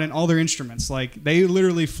backline. We brought in all their instruments. Like they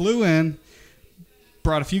literally flew in,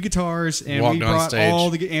 brought a few guitars, and we brought all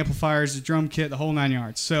the amplifiers, the drum kit, the whole 9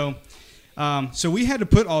 yards. So, so we had to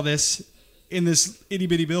put all this in this itty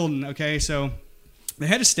bitty building. Okay, so they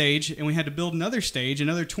had a stage, and we had to build another stage,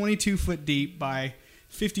 another 22 foot deep by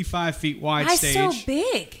 55 feet wide stage. That's so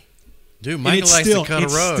big. Dude, Michael likes to cut a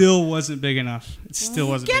road. It still wasn't big enough. It still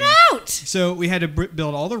wasn't big enough. Get out! So we had to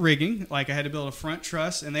build all the rigging. Like I had to build a front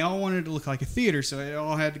truss, and they all wanted it to look like a theater, so it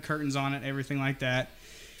all had the curtains on it, everything like that.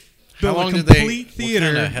 How long did they? Theater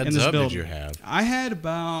what kind of heads in this up building. did you have? I had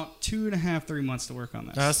about 2.5, 3 months to work on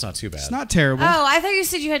this. No, that's not too bad. It's not terrible. Oh, I thought you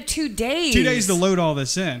said you had 2 days. 2 days to load all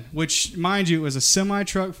this in, which, mind you, it was a semi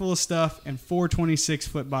truck full of stuff and 4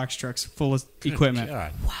 26-foot box trucks full of equipment.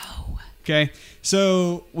 God. Wow. Okay,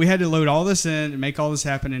 so we had to load all this in and make all this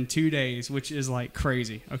happen in 2 days, which is like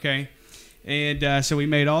crazy. Okay. And so we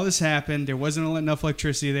made all this happen. There wasn't enough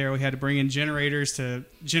electricity there. We had to bring in generators to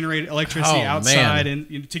generate electricity outside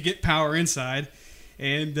and to get power inside.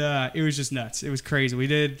 And it was just nuts. It was crazy. We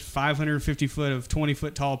did 550 foot of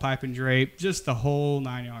 20-foot tall pipe and drape, just the whole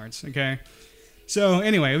 9 yards. Okay. So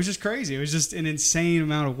anyway, it was just crazy. It was just an insane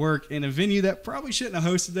amount of work in a venue that probably shouldn't have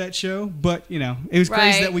hosted that show. But, you know, it was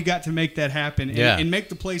crazy that we got to make that happen and make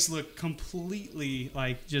the place look completely,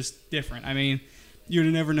 like, just different. I mean, you would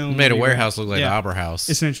have never known. We made a warehouse look like the Opera House.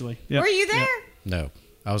 Essentially. Yep. Were you there? Yep. No.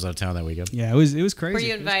 I was out of town that weekend. Yeah, it was crazy. Were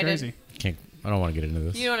you invited? I don't want to get into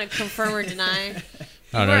this. You don't want to confirm or deny?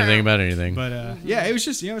 I don't know anything about anything. But, yeah, it was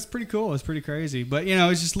just, it's pretty cool. It's pretty crazy. But,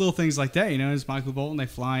 it's just little things like that. It's Michael Bolton. They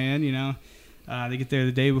fly in, they get there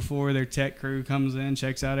the day before. Their tech crew comes in,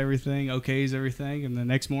 checks out everything, okays everything. And the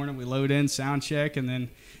next morning we load in, sound check. And then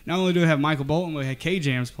not only do we have Michael Bolton, we had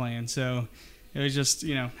K-Jams playing. So it was just,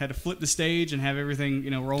 had to flip the stage and have everything,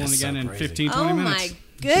 rolling again in 15, 20 minutes. Oh, my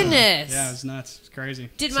goodness. So, yeah, it was nuts. It was crazy.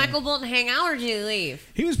 Did Michael Bolton hang out or did he leave?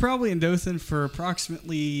 He was probably in Dothan for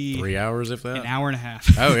approximately 3 hours, if that? An hour and a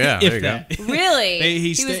half. Oh, yeah. There you that. go. Really? He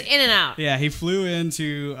was in and out. Yeah, he flew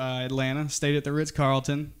into Atlanta, stayed at the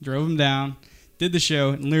Ritz-Carlton, drove him down, did the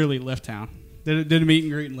show, and literally left town. Did a meet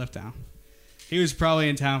and greet and left town. He was probably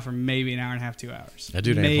in town for maybe an hour and a half, 2 hours. That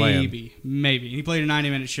dude ain't playing. Maybe. He played a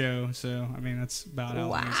 90-minute show, so, I mean, that's about how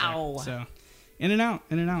long he was there. So, in and out,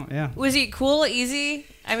 yeah. Was he cool, easy?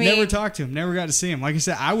 I mean, never talked to him, never got to see him. Like I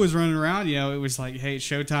said, I was running around, it was like, hey, it's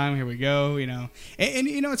showtime, here we go, And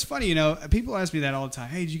it's funny, people ask me that all the time.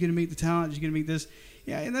 Hey, did you get to meet the talent? Did you get to meet this?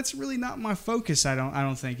 Yeah, and that's really not my focus, I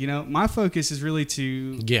don't think. My focus is really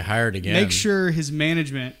to get hired again. Make sure his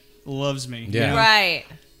management loves me. Yeah. Right.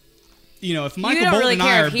 If Michael Bolton and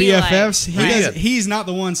I are BFFs, he's not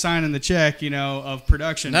the one signing the check, of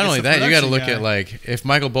production. Not only that, you got to look at, like, if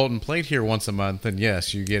Michael Bolton played here once a month, then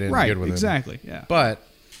yes, you get in good with him. Exactly, yeah. But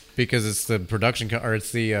because it's the production or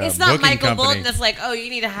it's the it's not Michael company. Bolton that's like, oh,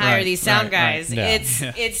 you need to hire these sound guys. Yeah.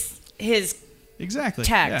 It's his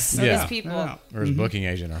techs, his people, or his booking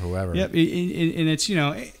agent or whoever. Yep, and it's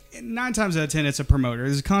 9 times out of 10 it's a promoter.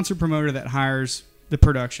 There's a concert promoter that hires the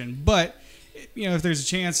production, but if there's a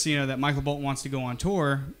chance, that Michael Bolton wants to go on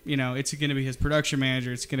tour, it's going to be his production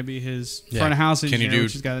manager. It's going to be his front of house engineer,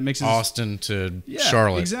 which is the guy that mixes Austin to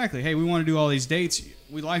Charlotte. Exactly. Hey, we want to do all these dates.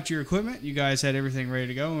 We liked your equipment. You guys had everything ready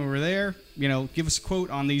to go when we were there. Give us a quote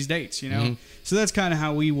on these dates. So that's kind of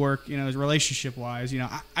how we work. As relationship wise.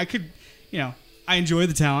 I could, I enjoy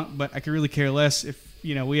the talent, but I could really care less if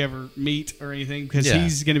we ever meet or anything, because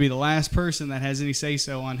he's going to be the last person that has any say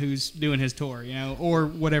so on who's doing his tour, or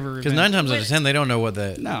whatever. Because 9 times out of 10, they don't know what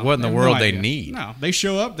in the world they need. No, they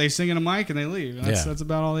show up, they sing in a mic, and they leave. And that's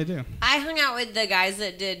about all they do. I hung out with the guys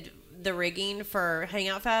that did the rigging for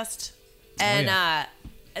Hangout Fest, and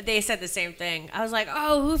they said the same thing. I was like,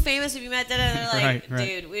 "Oh, who famous have you met?" They're like,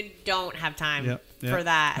 "Dude, we don't have time for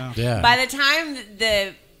that." No. Yeah. By the time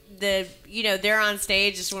the they're on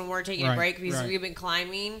stage just when we're taking a break because we've been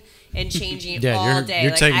climbing and changing all day.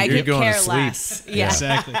 I could care less. Yeah,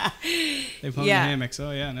 exactly. They've hung the hammocks.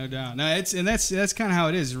 Oh yeah, no doubt. No, that's kind of how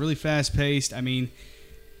it is. It's really fast paced. I mean,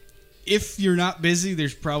 if you're not busy,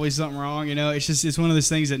 there's probably something wrong. It's one of those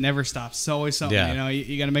things that never stops. It's always something. Yeah.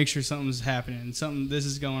 You got to make sure something's happening, this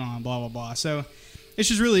is going on. Blah blah blah. So it's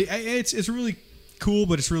just really it's really cool,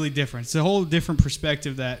 but it's really different. It's a whole different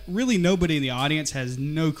perspective that really nobody in the audience has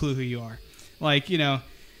no clue who you are. Like,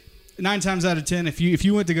 9 times out of 10, if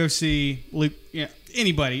you went to go see Luke,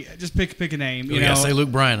 anybody, just pick a name. Say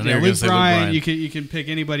Luke Bryan. Luke Bryan. You can pick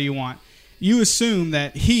anybody you want. You assume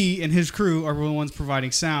that he and his crew are the ones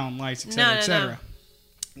providing sound, lights, etc., etc.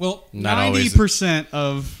 Well, 90%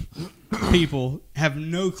 of people have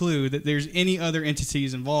no clue that there's any other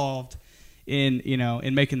entities involved in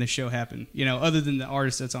making the show happen. Other than the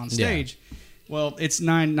artist that's on stage. Yeah. Well, it's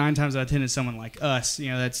nine times out of 10 is someone like us,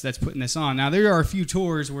 that's putting this on. Now, there are a few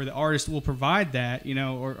tours where the artist will provide that,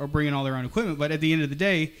 or bring in all their own equipment. But at the end of the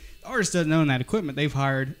day, the artist doesn't own that equipment. They've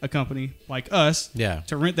hired a company like us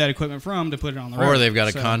to rent that equipment from to put it on the road. Or they've got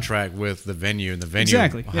a contract with the venue, and the venue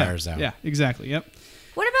hires out. Yeah, exactly. Yep.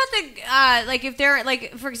 What about if they're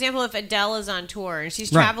for example, if Adele is on tour and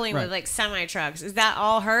she's traveling with like semi trucks, is that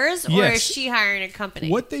all hers, or is she hiring a company?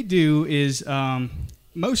 What they do is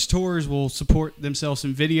most tours will support themselves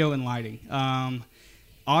in video and lighting.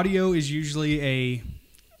 Audio is usually a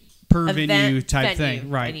per venue type thing,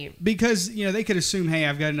 right? Venue. Because they could assume, hey,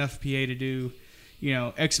 I've got enough PA to do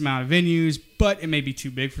X amount of venues, but it may be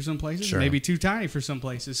too big for some places, maybe too tiny for some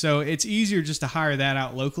places. So it's easier just to hire that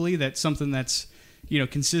out locally. That's something that's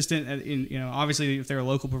consistent. Obviously, if they're a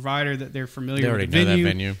local provider, that they're familiar with the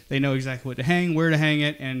venue. They know exactly what to hang, where to hang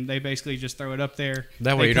it, and they basically just throw it up there.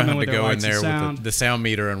 That way, you don't have to go in there with the sound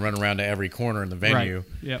meter and run around to every corner in the venue. Right.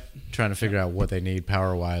 Yep. Trying to figure out what they need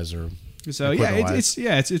power wise or. So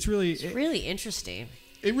it's really interesting.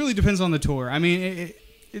 It really depends on the tour. I mean,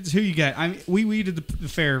 it's who you get. We did the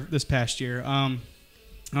fair this past year. I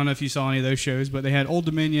don't know if you saw any of those shows, but they had Old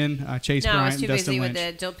Dominion, Chase Bryant, I was too Dustin busy Lynch.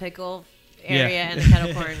 with the dill pickle area and the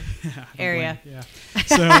kettle corn area. Yeah.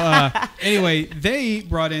 So anyway, they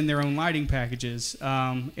brought in their own lighting packages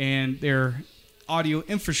and their audio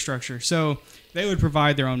infrastructure. So they would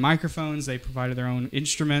provide their own microphones. They provided their own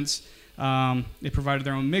instruments. They provided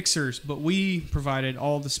their own mixers, but we provided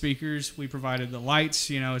all the speakers. We provided the lights,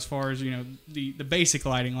 as far as, the basic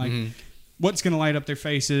lighting, like what's going to light up their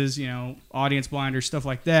faces, audience blinders, stuff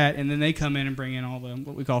like that. And then they come in and bring in all the,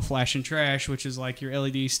 what we call flash and trash, which is like your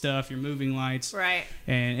LED stuff, your moving lights, right,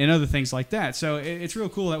 and other things like that. So it's real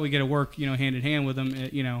cool that we get to work, hand in hand with them.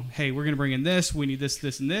 Hey, we're going to bring in this. We need this,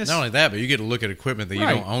 this, and this. Not only that, but you get to look at equipment that you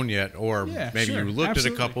don't own yet, or maybe you looked at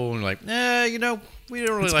a couple and you're like, we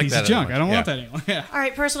don't really like that. It's junk. I don't want that anymore. Yeah. All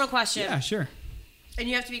right, personal question. Yeah, sure. And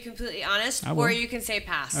you have to be completely honest, or you can say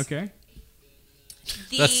pass. Okay.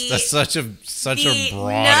 That's such a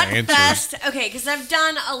broad answer. Fest, okay, because I've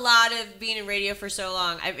done a lot of being in radio for so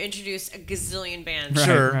long. I've introduced a gazillion bands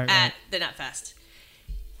at the Nut Fest.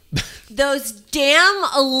 Those damn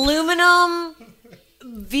aluminum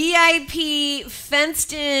VIP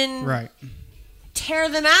fenced in. Right. Tear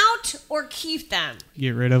them out or keep them.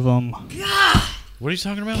 Get rid of them. God. What are you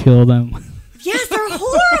talking about? Kill them. Yes, they're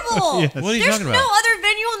horrible. Yes. What are you There's talking about? no other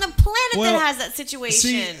venue on the planet that has that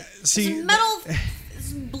situation. See, metal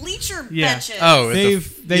bleacher benches. Oh,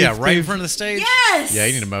 right in front of the stage? Yes. Yeah,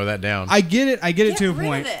 you need to mow that down. I get it to a rid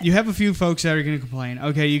point. of it. You have a few folks that are going to complain.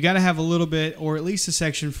 Okay, you got to have a little bit, or at least a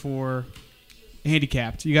section for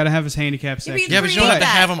handicapped. You got to have this handicapped section. Yeah, but you don't have to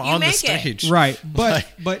have them on the stage. Right. But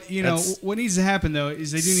what needs to happen though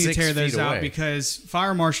is they do need to tear those out because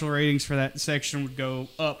fire marshal ratings for that section would go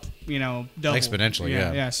up, double. Exponentially,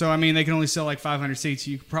 yeah. So I mean, they can only sell like 500 seats.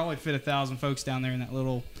 You could probably fit 1,000 folks down there in that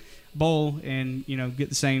little bowl and, get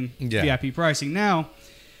the same VIP pricing. Now,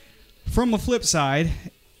 from a flip side,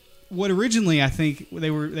 what originally I think they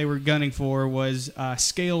were gunning for was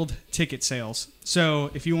scaled ticket sales. So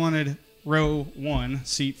if you wanted row 1,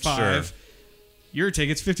 seat 5, your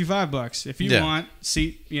ticket's $55. If you want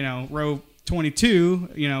seat, row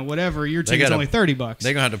 22, whatever, your ticket's only $30.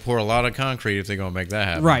 They're gonna have to pour a lot of concrete if they're gonna make that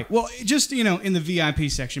happen. Right. Well, just in the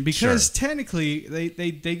VIP section, because technically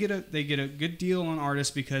they get a good deal on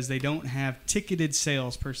artists because they don't have ticketed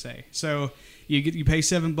sales per se. So you pay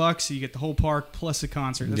 $7, you get the whole park plus a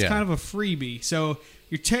concert. That's kind of a freebie. So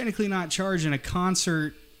you're technically not charging a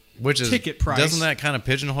concert. Ticket price. Doesn't that kind of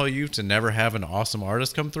pigeonhole you to never have an awesome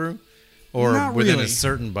artist come through, or not within really. a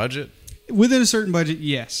certain budget? Within a certain budget,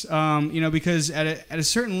 yes. Because at a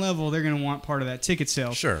certain level, they're going to want part of that ticket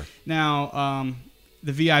sale. Sure. Now,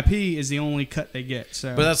 the VIP is the only cut they get.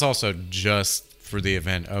 So, but that's also just for the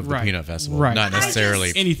event of the Peanut Festival, right? Not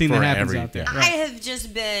necessarily anything that happens out there. I have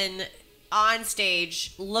just been on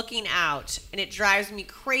stage looking out, and it drives me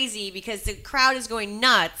crazy because the crowd is going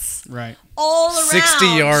nuts. Right. All around. 60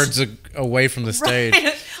 yards away from the stage.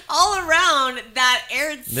 Right. All around that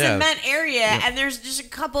cement area, and there's just a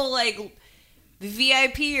couple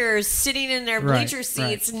VIPers sitting in their bleacher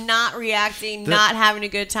seats, not reacting, not having a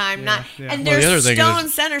good time, and they're stone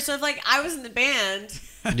center. So if I was in the band,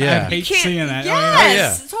 Yeah. I hate Can't- seeing that. Yes,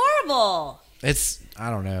 yeah. it's horrible. I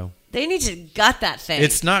don't know. They need to gut that thing.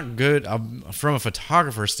 It's not good from a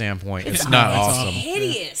photographer standpoint. It's It's not awful. awesome.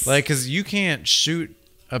 hideous. Like, because you can't shoot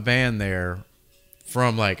a band there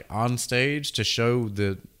from like on stage to show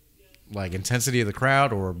the like intensity of the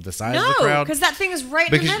crowd or the size of the no, crowd. because that thing is right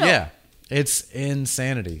in Because the middle. yeah, it's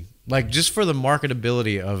insanity. Like, just for the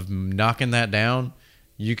marketability of knocking that down,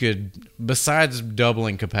 you could, besides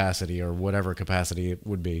doubling capacity or whatever capacity it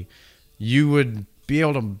would be, you would be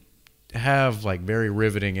able to have like very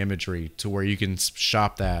riveting imagery to where you can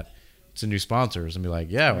shop that to new sponsors and be like,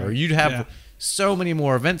 yeah, or you'd have so many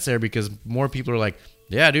more events there because more people are like,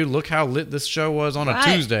 yeah, dude, look how lit this show was on a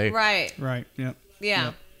Tuesday. Right. Right. Yep. Yeah.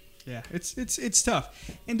 Yep. Yeah, it's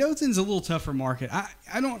tough, and Dothan's a little tougher market. I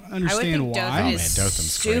don't I would understand think why. Dothan is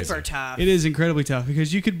Dothan's super crazy. tough. It is incredibly tough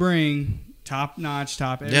because you could bring top notch,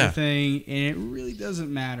 top everything, and it really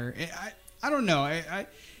doesn't matter. I don't know.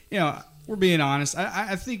 We're being honest.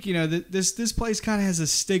 I think this place kind of has a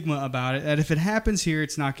stigma about it that if it happens here,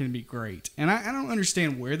 it's not going to be great. And I don't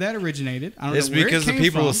understand where that originated. I don't It's know where because it the came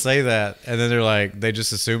people from. will say that, and then they're like, they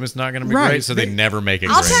just assume it's not going to be Right. great, so they never make it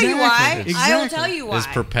I'll great. tell you why. Exactly. I will tell you why. It's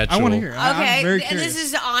perpetual. I want to hear. I'm Okay, very and curious. this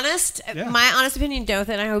is honest, Yeah. my honest opinion,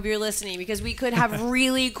 Dothan. I hope you're listening because we could have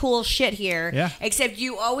really cool shit here. Yeah. Except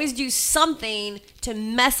you always do something to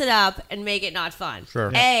mess it up and make it not fun.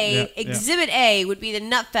 Sure. Yeah. Exhibit A would be the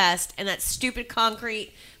Nut Fest and that stupid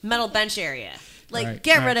concrete metal bench area. Like, Right,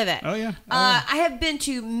 get right. rid of it. Oh, yeah. I have been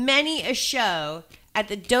to many a show at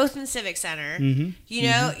the Dothan Civic Center. Mm-hmm. You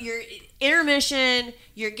know, you're intermission,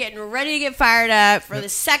 you're getting ready to get fired up for the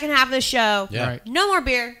second half of the show. Yeah. Right. No more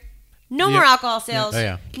beer. No Yep. more alcohol sales. Oh,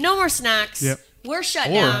 yeah. No more snacks. Yep. We're shut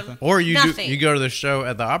down. Or Nothing. you go to the show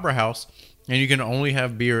at the Opera House, and you can only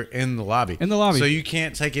have beer in the lobby. In the lobby. So you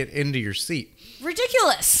can't take it into your seat.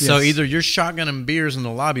 Ridiculous. So Yes. either you're shotgunning beers in the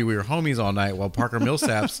lobby with your homies all night while Parker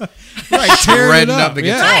Millsap's Right, tearing it shredding up. up the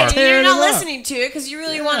Yeah. guitar. Right, and you're Tearing not it up. listening to it because you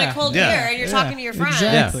really want a cold Yeah. beer and you're talking to your friends.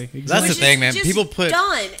 Exactly. Yeah. That's Which the thing, is man. just People put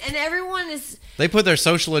done, and everyone is. they put their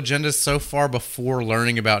social agendas so far before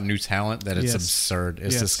learning about new talent that it's Yes. absurd.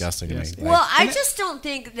 It's Yes. disgusting to me. Yes. Like, Well, I just don't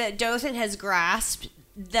think that Dothan has grasped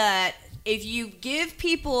that if you give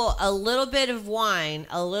people a little bit of wine,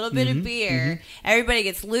 a little bit of beer, everybody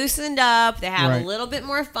gets loosened up. They have Right. a little bit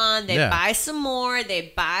more fun. They Yeah. buy some more.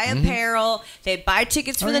 They buy apparel. They buy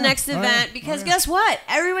tickets for Oh, the yeah. next Oh, event yeah. because Oh, yeah. guess what?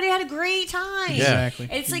 Everybody had a great time. Yeah. Exactly.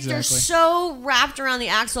 It's like they're Exactly. so wrapped around the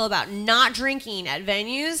axle about not drinking at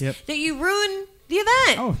venues Yep. that you ruin the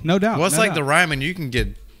event. Oh, no doubt. well, it's no like doubt. the Ryman. You can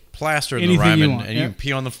get plastered in Anything the you Ryman, want, and you yeah. can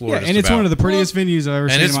pee on the floor. Yeah, just and it's about. one of the prettiest venues I've ever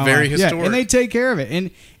seen it's in my very life. Yeah, historic. and they take care of it.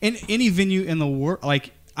 And any venue in the world,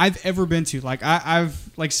 like I've ever been to, like I've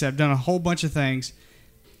like I said, I've done a whole bunch of things.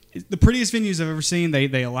 The prettiest venues I've ever seen,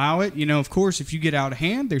 they allow it. You know, of course, if you get out of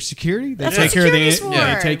hand, there's security. They That's take what care of security's the for.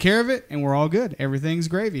 yeah, they take care of it, and we're all good. Everything's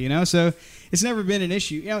gravy. You know, so it's never been an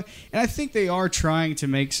issue. You know, and I think they are trying to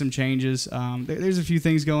make some changes. There's a few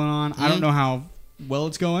things going on. I don't know how well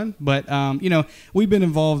it's going, but we've been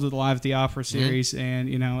involved with Live at the Opera series,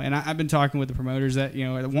 and I've been talking with the promoters that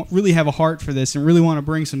really have a heart for this and really want to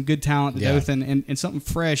bring some good talent to Yeah. Dothan and something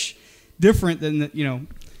fresh, different than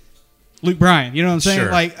Luke Bryan. You know what I'm saying?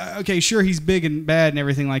 Sure. Like, okay, sure, he's big and bad and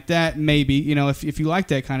everything like that. Maybe if you like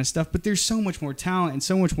that kind of stuff, but there's so much more talent and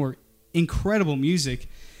so much more incredible music.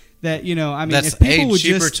 That that's if people A, would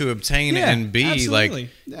cheaper just, to obtain, Yeah, and B, absolutely. like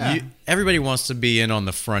Yeah. everybody wants to be in on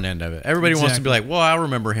the front end of it. Everybody wants to be like, well, I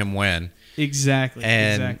remember him when, exactly,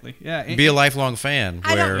 and exactly, yeah, be a lifelong fan.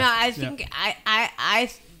 I where, don't know. I think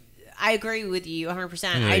I agree with you 100%.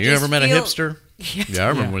 Yeah, I you just ever met a feel- hipster? Yeah, I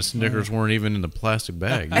remember Yeah. when Snickers weren't even in the plastic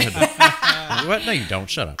bag. You had to, what? No, you don't.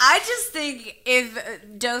 Shut up. I just think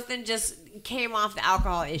if Dothan just came off the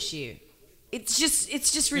alcohol issue, it's just It'll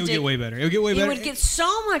ridiculous. get way better. It'll get way better. It would get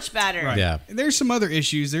so much better. Right. Yeah. There's some other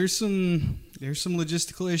issues. There's some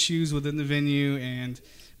logistical issues within the venue and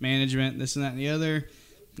management, this and that and the other.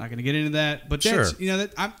 Not going to get into that, but that's Sure.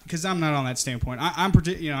 because I'm not on that standpoint.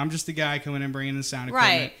 I'm just the guy coming in bringing the sound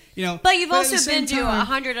equipment. Right. But you've at also the same been to time-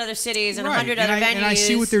 100 other cities and Right. 100 other venues. And I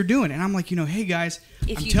see what they're doing, and I'm like, hey guys,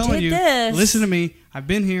 If I'm you telling did you, this- listen to me. I've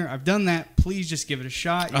been here. I've done that. Please just give it a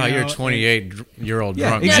shot. Oh, you're a know, 28-year-old Yeah,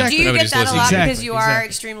 drunk. Now, exactly. do you Nobody's get that a listening lot to you. because you are Exactly.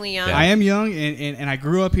 extremely young? Yeah. I am young, and I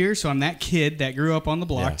grew up here, so I'm that kid that grew up on the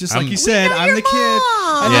block. Yeah. Just like I'm- you said, know I'm your the kid.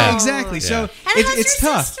 I know, Yeah. exactly. Yeah. So And it's how's it's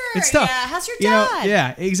your tough. sister? It's tough. Yeah, how's your dad?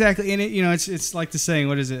 Yeah, exactly. And it's like the saying,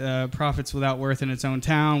 what is it? Profits without worth in its own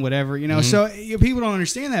town, whatever. So people don't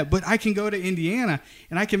understand that. But I can go to Indiana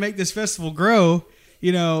and I can make this festival grow.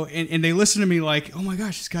 and they listen to me like, oh my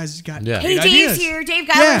gosh, this guy's got Hey, great Dave's ideas. here. Dave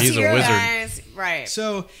Guiler's He's a here, wizard. guys. Right.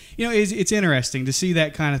 So, it's interesting to see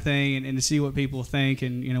that kind of thing and to see what people think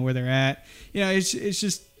and, where they're at. It's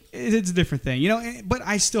just, it's a different thing, but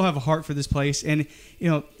I still have a heart for this place. And,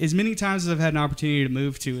 as many times as I've had an opportunity to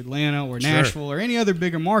move to Atlanta or Nashville or any other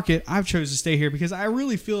bigger market, I've chosen to stay here because I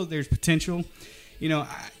really feel that there's potential.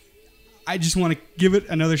 I just want to give it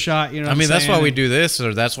another shot. That's why we do this,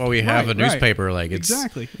 or that's why we have a newspaper. Right. Like, it's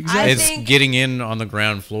exactly. It's getting in on the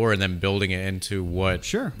ground floor and then building it into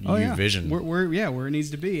what you vision. Where it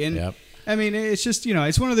needs to be. And yep. It's just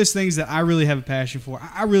it's one of those things that I really have a passion for.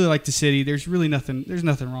 I really like the city. There's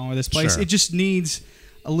nothing wrong with this place. Sure. It just needs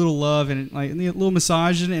a little love and like a little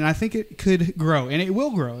massaging, and I think it could grow, and it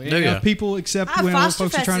will grow. If people accept what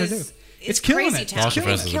folks are trying to do. It's killing it. Foster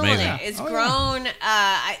Fest is killing amazing. it. It's grown,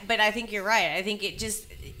 but I think you're right. I think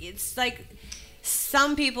it's like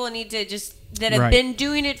some people need to that have been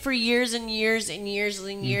doing it for years and years and years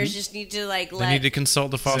and years just need to they need to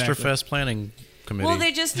consult the Foster Fest planning committee. Well,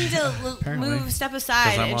 they just need to step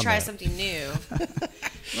aside and try something new.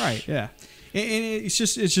 Right. Yeah. And it's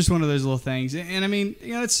just one of those little things. And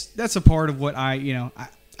that's a part of what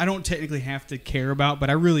I don't technically have to care about, but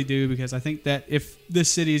I really do because I think that if this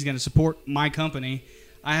city is going to support my company,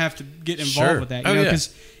 I have to get involved with that.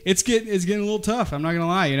 Because it's getting a little tough. I'm not going to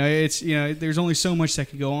lie. There's only so much that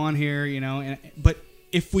can go on here. But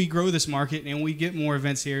if we grow this market and we get more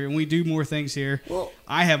events here and we do more things here,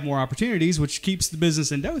 I have more opportunities, which keeps the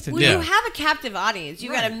business in Dothan. Well, you have a captive audience.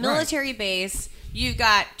 You've got a military base. You've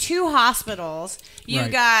got 2 hospitals.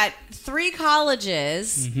 You've got 3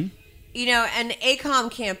 colleges. Mm-hmm. An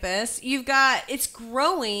ACOM campus. It's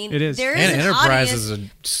growing. It is. There and an Enterprise audience. is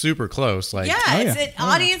super close. It's an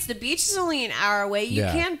audience. The beach is only an hour away. You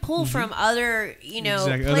can pull from other, places.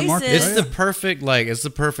 Other markets. It's the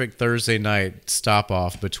perfect Thursday night stop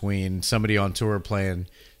off between somebody on tour playing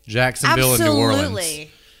Jacksonville and New Orleans.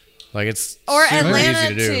 Like it's or super Atlanta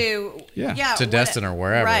easy to do. To Destin or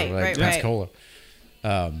wherever, like Pensacola.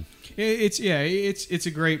 It's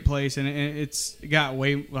a great place and it's got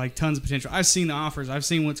tons of potential. I've seen the offers. I've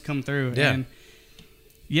seen what's come through. Yeah.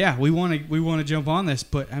 And we want to jump on this,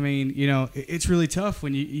 but it's really tough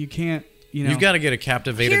when you can't. You've got to get a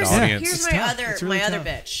captivated audience. Here's It's my tough. other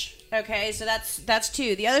bitch. Okay, so that's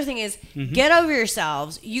 2. The other thing is get over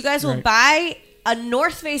yourselves. You guys will buy a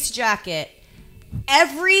North Face jacket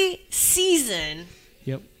every season.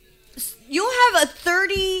 Yep. You'll have a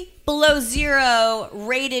 30 below 0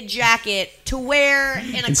 rated jacket to wear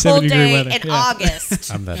in a cold day in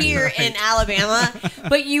August here in Alabama,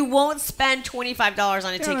 but you won't spend $25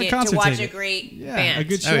 on a ticket to watch a great band. A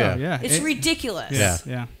good show. It's ridiculous.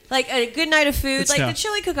 Yeah. Like a good night of food, like the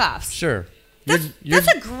chili cook-offs. Sure. That's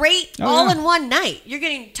a great all-in-one night. You're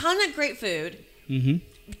getting a ton of great food, a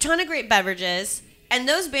ton of great beverages, and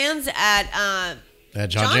those bands at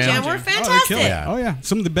John Jam were fantastic. Oh yeah,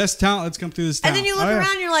 some of the best talent that's come through this town. And then you look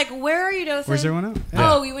around and you're like, where are you, Dothan? Where's everyone else?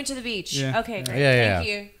 Oh, we went to the beach. Yeah. Okay, great. Thank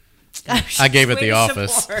you. I gave it the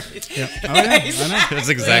office. I know. That's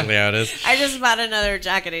exactly how it is. I just bought another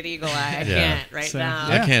jacket at Eagle Eye. I can't now.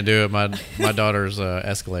 I can't do it. My daughter's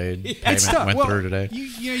Escalade payment went through today.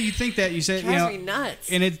 You think that you said drives me nuts.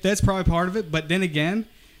 And that's probably part of it. But then again,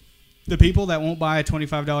 the people that won't buy a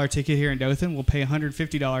 $25 ticket here in Dothan will pay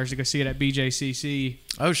 $150 to go see it at BJCC.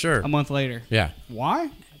 Oh, sure. A month later. Yeah. Why?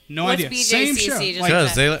 No What's idea. BJCC? Same show.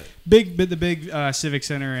 Because the big Civic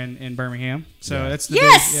Center in Birmingham. So that's the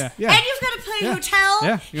yes. big, And you've got to pay hotel.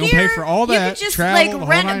 Yeah, you're gonna pay for all that. You could just travel, the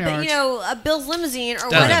rent whole a Bill's limousine or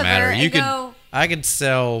doesn't whatever. matter. And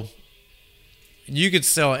You could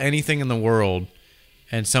sell anything in the world,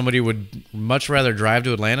 and somebody would much rather drive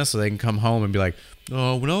to Atlanta so they can come home and be like,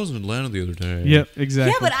 oh, when I was in Atlanta the other day. Yep,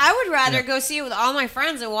 exactly. Yeah, but I would rather go see it with all my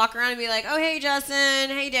friends and walk around and be like, oh, hey, Justin.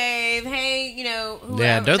 Hey, Dave. Hey, whoever.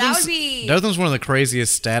 Yeah, That would be... Dothan's one of the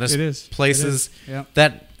craziest status places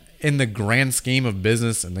that in the grand scheme of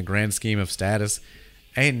business and the grand scheme of status,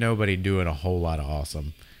 ain't nobody doing a whole lot of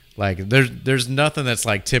awesome. Like, there's nothing that's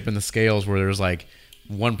like tipping the scales where there's like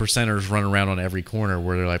 1%ers running around on every corner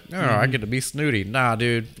where they're like, I get to be snooty. Nah,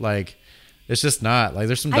 dude. Like, it's just not. Like,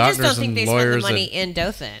 there's some doctors and lawyers. I just don't think they spend the money in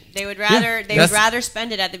Dothan. They would rather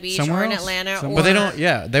spend it at the beach or in Atlanta. But they don't.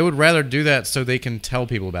 Yeah, they would rather do that so they can tell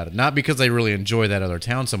people about it, not because they really enjoy that other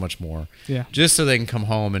town so much more. Yeah, just so they can come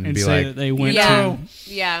home and be say like, that they went to.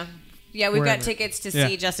 Yeah, we've wherever. got tickets to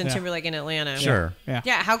see Justin Timberlake in Atlanta. Sure.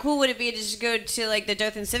 Yeah. How cool would it be to just go to like the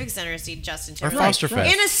Dothan Civic Center and see Justin Or Timberlake Foster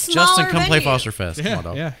Fest. in a smaller Justin, come play venue. Foster Fest. Come on,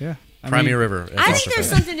 dog. Yeah. Crimea River. I think there's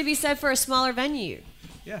something to be said for a smaller venue.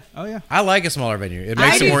 Yeah. Oh yeah. I like a smaller venue. It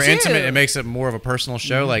makes I it more do, too. intimate. It makes it more of a personal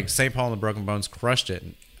show. Like St. Paul and the Broken Bones crushed it.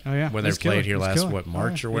 Oh yeah. When they played here last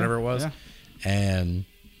March or whatever it was, and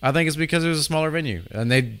I think it's because it was a smaller venue,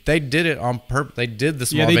 and they did it on purpose. They did the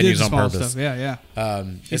small venues on purpose. Stuff. Yeah.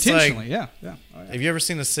 It's Intentionally. like, Oh, yeah. Have you ever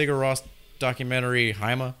seen the Sigur Rós documentary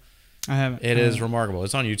Haima? I haven't. It is remarkable.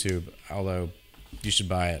 It's on YouTube, although you should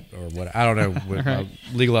buy it or what. I don't know with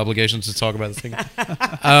legal obligations to talk about this thing.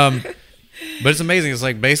 But it's amazing. It's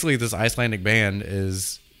like basically this Icelandic band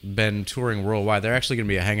is been touring worldwide. They're actually going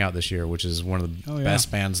to be a hangout this year, which is one of the best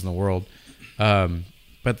bands in the world.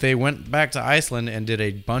 But they went back to Iceland and did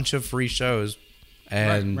a bunch of free shows,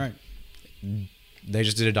 and they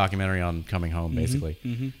just did a documentary on coming home, basically.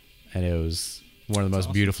 And it was one of the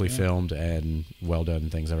most beautifully filmed and well done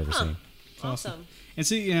things I've ever seen. Awesome. And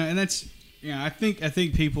see, and that's, I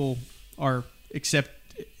think people are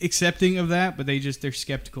accepting of that, but they're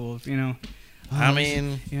skeptical of, I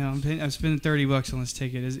mean, I'm spending $30 on this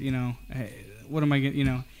ticket. Is what am I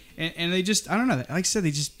getting? And they just, I don't know. Like I said,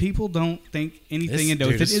 people don't think anything in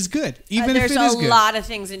Dothan is good, even if it is good. There's a lot of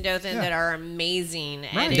things in Dothan that are amazing,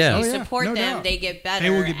 and if you support them, they get better.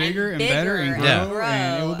 They will get bigger and better and grow,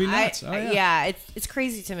 and it will be nuts. It's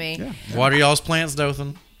crazy to me. Yeah. Water y'all's plants,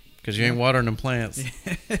 Dothan, because you ain't watering them plants.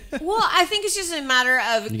 Well, I think it's just a matter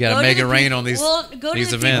of you got to make it rain on these go to the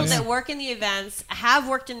events. people that work in the events, have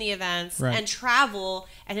worked in the events, and travel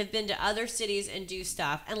and have been to other cities and do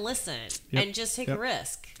stuff and listen and just take a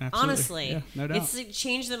risk. Absolutely. Honestly, no doubt. It's to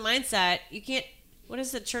change the mindset. You can't. What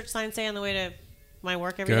does the church sign say on the way to my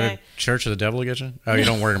work every Go day? to church of the devil to get you? Oh, you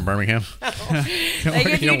don't work in Birmingham? Like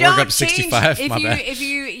if you you don't work up change, 65? If My bad.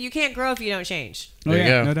 you can't grow if you don't change. There you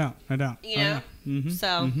go. No doubt. You know.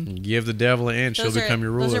 So Give the devil an inch, he'll become your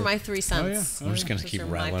ruler. those are my 3 cents. I'm just going to keep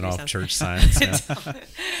rattling off 3 church cents. signs.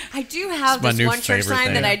 I do have my this new one church favorite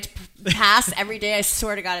sign thing. that I pass every day. I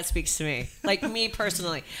swear to God, it speaks to me. Like me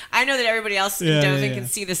personally. I know that everybody else in Dothan can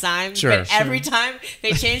see the sign, but every time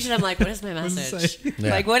they change it, I'm like, what is my message?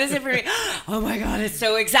 Like, what is it for me? Oh my God, it's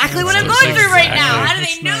so exactly what I'm going through right now. How do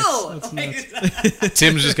they know?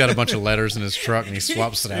 Tim's just got a bunch of letters in his truck, and he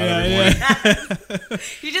swaps it out every morning.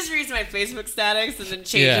 He just reads my Facebook status and then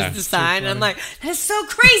changes the sign. And I'm like, that's so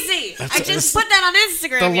crazy. I just put that on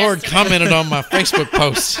Instagram. The Lord commented on my Facebook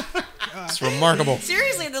post. It's remarkable.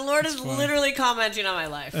 Seriously, the Lord is literally commenting on my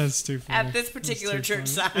life. That's too funny. At this particular church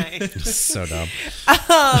sign. So dumb.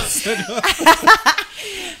 How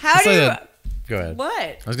do you... Go ahead. What?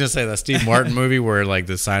 I was going to say that Steve Martin movie where like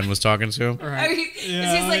the sign was talking to him. Right. He's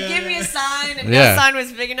like, give me a sign, and no sign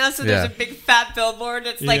was big enough, so there's a big fat billboard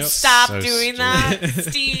that's like, stop So doing that,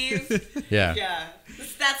 Steve. Yeah.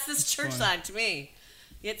 That's this church sign to me.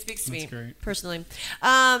 It speaks to me great. personally.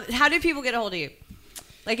 How do people get a hold of you?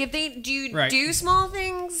 Like, if they do small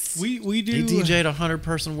things? We do. He DJ'd a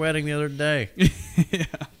 100-person wedding the other day.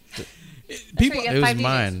 People, it was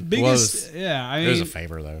mine. Biggest, it was a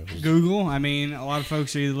favor though. Google. I mean, a lot of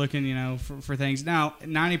folks are either looking, for things. Now,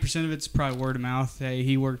 90% of it's probably word of mouth. Hey,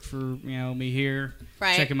 he worked for me here.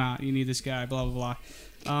 Right. Check him out. You need this guy. Blah blah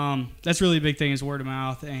blah. That's really a big thing is word of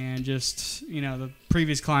mouth, and just the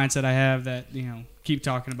previous clients that I have that keep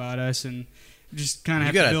talking about us, and just kind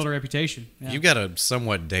of have to build a reputation. Yeah. You've got a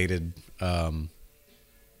somewhat dated talent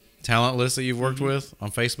list that you've worked with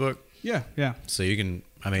on Facebook. Yeah. So you can.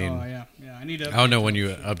 I mean, I need to. I don't know when you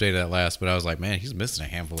updated that last, but I was like, man, he's missing a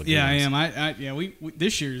handful of. Yeah, games. I am. We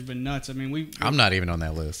this year has been nuts. I mean, I'm not even on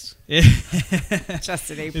that list.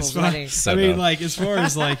 Just in April's wedding. So I mean, dumb. like as far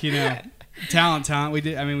as like talent. We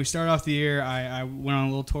did. I mean, we started off the year. I went on a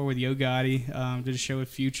little tour with Yo Gotti. Did a show with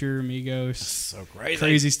Future, Amigos. So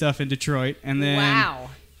crazy stuff in Detroit, and then went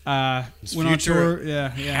on tour. Yeah,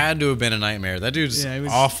 had to have been a nightmare. That dude's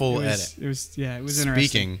awful at it. It was speaking.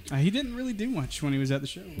 interesting. He didn't really do much when he was at the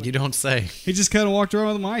show. You don't say. He just kind of walked around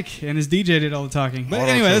with a mic, and his DJ did all the talking. But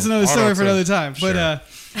anyway, that's another story for another time. Sure. But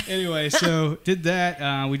anyway, so did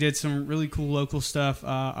that. We did some really cool local stuff.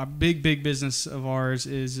 A big business of ours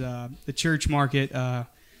is the church market.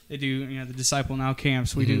 They do the Disciple Now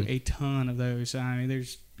camps. We do a ton of those. I mean,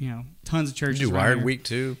 there's tons of churches. You do Wired Week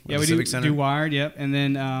too. Yeah, we do Wired. Yep, and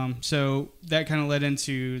then so that kind of led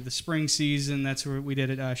into the spring season. That's where we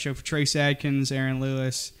did a show for Trace Adkins, Aaron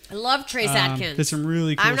Lewis. I love Trace Adkins. Did some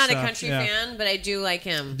really cool I'm not stuff. a country fan, but I do like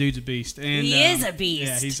him. The dude's a beast. And he is a beast.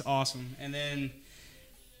 Yeah, he's awesome. And then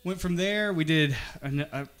went from there. We did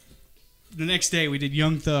the next day. We did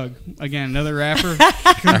Young Thug again, another rapper.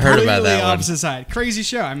 I heard about that one. Opposite side, crazy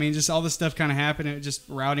show. I mean, just all this stuff kind of happened. It just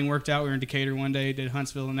routing worked out. We were in Decatur one day, did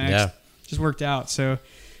Huntsville the next. Yeah. Just worked out. So,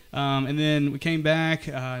 and then we came back.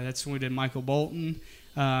 That's when we did Michael Bolton.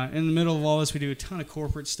 In the middle of all this, we do a ton of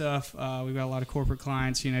corporate stuff. We've got a lot of corporate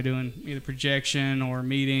clients, doing either projection or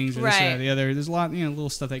meetings or this or the other. There's a lot, little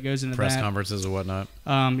stuff that goes into press that. conferences or whatnot.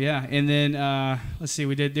 Yeah, and then let's see,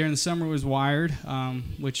 we did during the summer was Wired,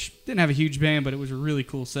 which didn't have a huge band, but it was a really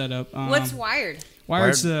cool setup. What's Wired?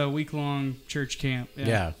 Wired's a week-long church camp.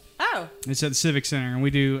 Yeah. Oh. It's at the Civic Center, and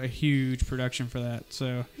we do a huge production for that.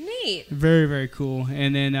 So neat. Very, very cool.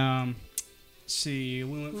 And then, let's see.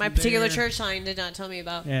 We went My particular church line did not tell me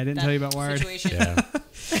about I didn't tell you about Wired. Situation. Yeah.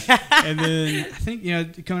 And then, I think,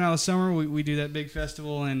 coming out of the summer, we do that big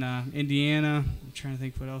festival in Indiana. I'm trying to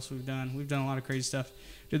think what else we've done. We've done a lot of crazy stuff.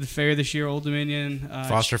 Did the fair this year, Old Dominion.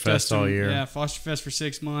 Foster Fest all year. Yeah, Foster Fest for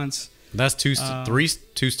 6 months. That's two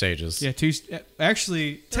stages. Yeah,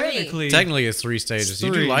 actually, technically it's 3 stages.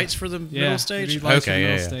 You do lights for the middle stage? We do lights for the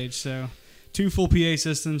middle stage, so 2 full PA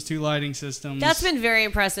systems, 2 lighting systems. That's been very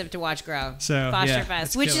impressive to watch grow. So, Foster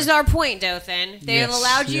Fest, which is our point, Dothan. They have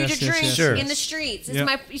allowed you to drink in the streets. It's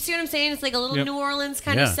you see what I'm saying? It's like a little New Orleans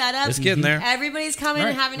kind of setup. It's getting there. Everybody's coming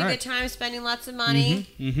and having a good time, spending lots of money.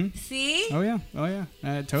 See? Oh yeah.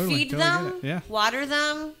 Totally. Feed them. Water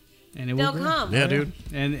them. And they'll come. Yeah, dude.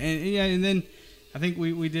 And then I think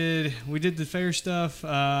we did the fair stuff,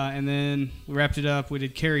 and then we wrapped it up. We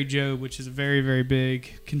did Carrie Job, which is a very, very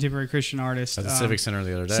big contemporary Christian artist. At the Civic Center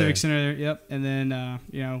the other day. Civic Center, yep. And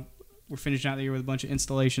then we're finishing out the year with a bunch of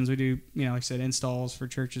installations. We do, like I said, installs for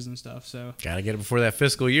churches and stuff. So gotta get it before that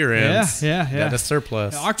fiscal year ends. Yeah. Got a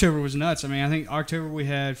surplus. October was nuts. I mean, I think October we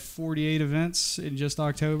had 48 events in just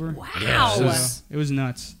October. Wow. Yeah, it was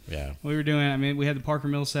nuts. Yeah. We were doing, we had the Parker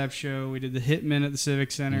Millsap show. We did the Hitmen at the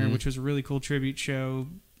Civic Center, which was a really cool tribute show.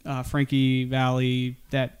 Frankie Valli,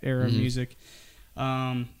 that era of music.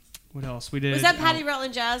 What else? We did. Was that Patty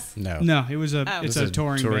Rutland Jazz? No, it was it's a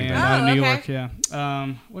touring band out of New York. Yeah.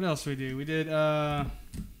 What else we do? We did.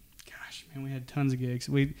 Gosh, man, we had tons of gigs.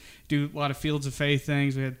 We do a lot of Fields of Faith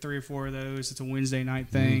things. We had 3 or 4 of those. It's a Wednesday night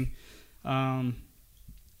thing.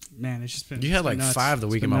 Man, it's just been. You had like nuts. 5 the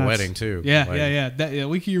week of my wedding too. Yeah. That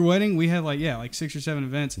week of your wedding, we had like 6 or 7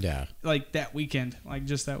 events. Yeah. Like that weekend,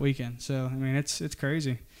 just that weekend. So I mean, it's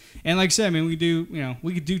crazy. And like I said, we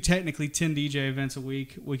could do technically 10 DJ events a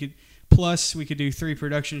week. We could do 3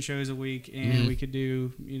 production shows a week, and we could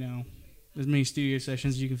do, as many studio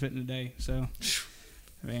sessions as you can fit in a day. So,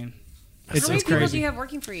 I mean, it's crazy. How many people do you have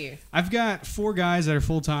working for you? I've got 4 guys that are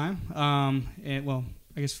full time. And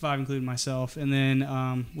I guess 5 including myself, and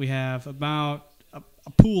then we have about a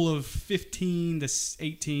pool of 15 to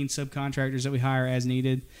 18 subcontractors that we hire as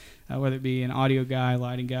needed, whether it be an audio guy,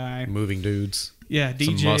 lighting guy, moving dudes. Yeah,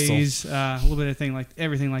 DJs, a little bit of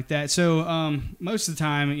everything like that. So most of the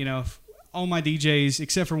time, all my DJs,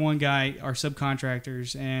 except for one guy, are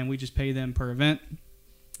subcontractors, and we just pay them per event.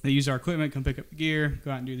 They use our equipment, come pick up the gear,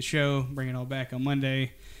 go out and do the show, bring it all back on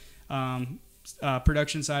Monday.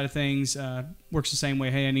 Production side of things works the same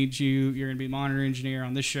way. Hey, I need you. You're going to be monitor engineer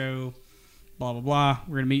on this show. Blah, blah, blah.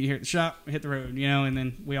 We're going to meet here at the shop, hit the road, and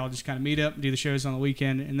then we all just kind of meet up and do the shows on the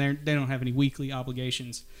weekend, and they don't have any weekly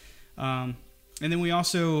obligations. And then we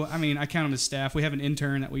also, I count them as staff. We have an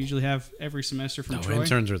intern that we usually have every semester from Troy.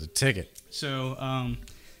 Interns are the ticket. So,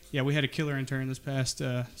 we had a killer intern this past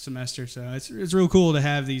semester. So it's real cool to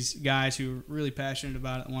have these guys who are really passionate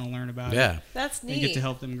about it and want to learn about it. Yeah. That's neat. And get to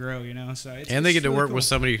help them grow, So and they get to really work cool. with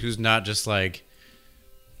somebody who's not just like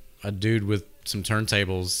a dude with some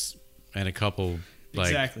turntables and a couple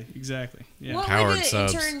Exactly. Yeah. Powered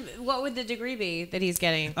subs. What would the degree be that he's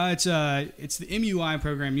getting? It's the MUI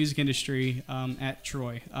program, Music Industry, at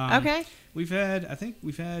Troy. Okay. We've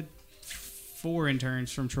had 4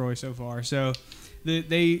 interns from Troy so far. So they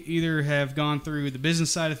either have gone through the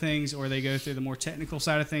business side of things or they go through the more technical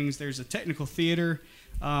side of things. There's a technical theater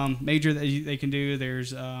major that they can do.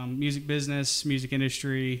 There's music business, music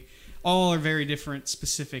industry. All are very different,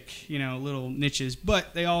 specific, little niches,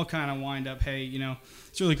 but they all kind of wind up, hey,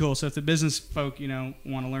 it's really cool. So if the business folk,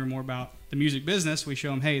 want to learn more about the music business, we show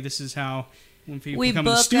them, hey, this is how when people come in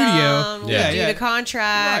the studio, do the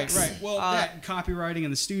contracts. Right. Well, that copywriting in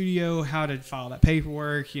the studio, how to file that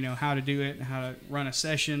paperwork, how to do it, how to run a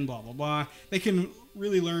session, blah blah blah. They can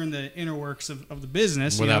really learn the inner works of the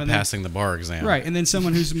business without passing the bar exam. Right, and then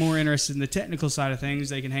someone who's more interested in the technical side of things,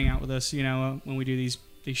 they can hang out with us, when we do these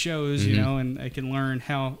shows, and they can learn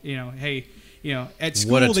how, hey, at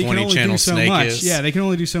school they can only do so much. Is. Yeah, they can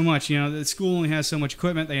only do so much. The school only has so much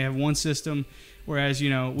equipment. They have one system, whereas we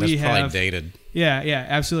That's have probably dated. Yeah,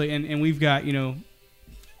 absolutely. And we've got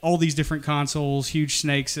all these different consoles, huge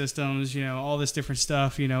Snake systems, all this different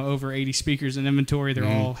stuff, over 80 speakers in inventory. They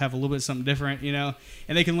all have a little bit something different, and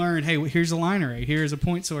they can learn, hey, here's a line array, here's a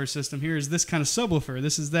point source system, here's this kind of subwoofer,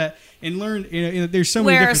 this is that, and learn, there's so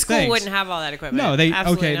many different things. Where a school wouldn't have all that equipment. No, they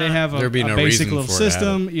Absolutely not. have a no basic reason little for it to have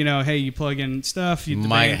system, hey, you plug in stuff. The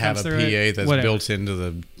Might band have comes a through PA it, that's whatever. built into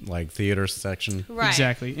the theater section. Right.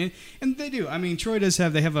 Exactly, and they do. I mean, Troy does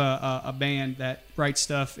have. They have a band that writes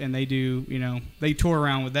stuff, and they do. They tour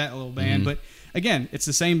around with that little band. But again, it's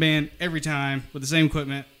the same band every time with the same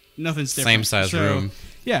equipment. Nothing's different. Same size room.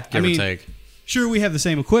 Yeah, Give or take. Sure, we have the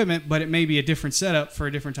same equipment, but it may be a different setup for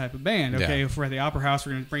a different type of band. Okay, Yeah. if we're at the Opera House,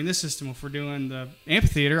 we're going to bring this system. If we're doing the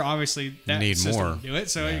amphitheater, obviously that Need system more. will do it.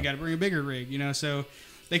 So Yeah. you got to bring a bigger rig. So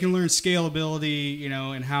they can learn scalability,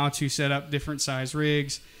 and how to set up different size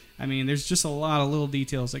rigs. I mean, there's just a lot of little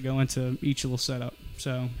details that go into each little setup.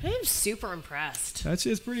 So I'm super impressed.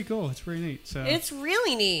 it's pretty cool. It's pretty neat. So It's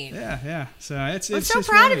really neat. yeah. So I'm it's so just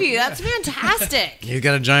proud really of you. neat. That's fantastic. He's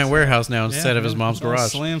got a giant warehouse now Yeah, instead of his mom's it's all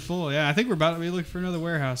garage. slam full. Yeah, I think we're about to be looking for another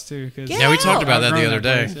warehouse too. Cause Yeah. Yeah, we talked about that the Outgrown other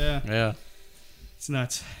day. place, yeah. Yeah. It's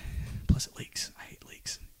nuts. Plus it leaks. I hate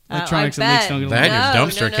leaks. I Electronics and leaks bet. don't get That along. your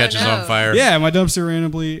No, dumpster no, catches no. on fire. Yeah, my dumpster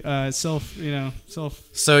randomly self.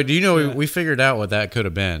 So do you know Yeah. we figured out what that could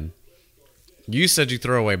have been? You said you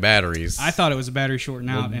throw away batteries. I thought it was a battery shorting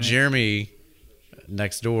Well, out. And Jeremy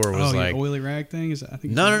next door was your like, oily rag thing. Is that, I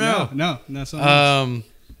think No. no. Something else.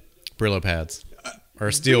 Brillo pads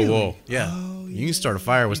or steel wool. Yeah, Oh, you can start a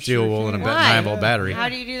fire with you steel sure wool and a can. Why? 9-volt battery. How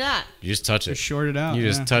do you do that? You just touch it. Just short it out. You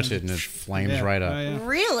just yeah. touch it and it flames Yeah. right up. Oh, yeah.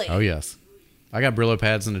 Really? Oh yes, I got Brillo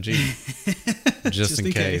pads in the Jeep just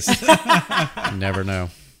in case. You never know.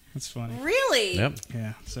 That's funny. Really? Yep.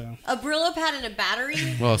 Yeah. So A Brillo pad and a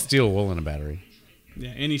battery? Well, steel wool and a battery yeah,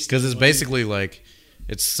 any because it's basically like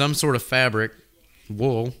it's some sort of fabric,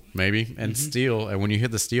 wool maybe, and steel. And when you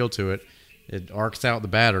hit the steel to it, it arcs out the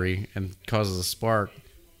battery and causes a spark.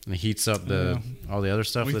 And it heats up all the other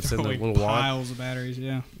stuff we that's throw in the away little wad. piles of batteries.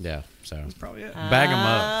 Yeah, Yeah, so that's probably it. bag them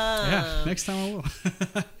up. Yeah, next time I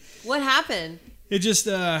will. What happened? It just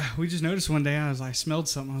we just noticed one day I smelled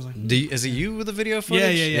something. I was like, Is it you with the video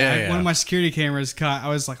footage? yeah. One of my security cameras caught. I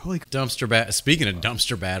was like, holy. dumpster Speaking of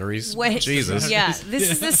dumpster batteries, Wait, Jesus, Yeah,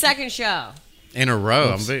 this is the second show. in a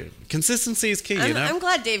row. Consistency is key. I'm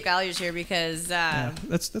glad Dave Gallagher's here because Yeah,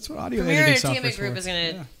 that's what audio Premier editing software Entertainment Group for. is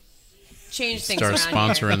going to change things Start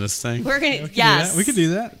around sponsoring this thing. here. We're going to, Yeah, yes. we could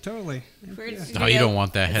do that totally. We're gonna Oh, you don't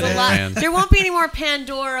want that It's a headache, lot- man. There won't be any more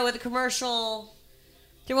Pandora with a commercial.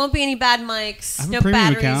 There won't be any bad mics. I have No a premium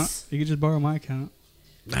batteries. account. You could just borrow my account.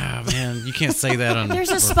 Ah, man, you can't say that on There's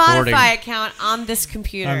a recording. Spotify account on this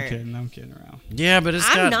computer. I'm kidding around. Yeah, but it's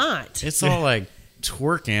I'm got. not. It's all like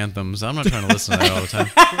twerk anthems. I'm not trying to listen to that all the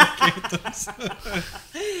time.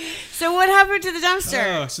 So what happened to the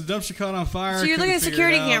dumpster? Oh, so the dumpster caught on fire. So you're looking couldn't at figure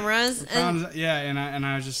it security out. cameras, and and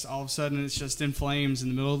I was just all of a sudden it's just in flames in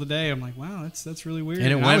the middle of the day. I'm like, wow, that's really weird. And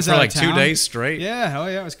it I went was for out of like 2 town. days straight. Yeah, oh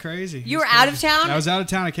yeah, it was crazy. You It was were out of crazy. town? I was out of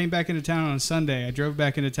town. I came back into town on a Sunday. I drove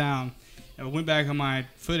back into town. I went back on my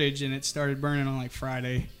footage and it started burning on like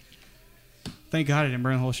Friday. Thank God I didn't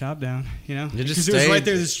burn the whole shop down. It just Because it was stayed. right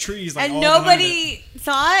there. There's trees. Like, and all behind it. nobody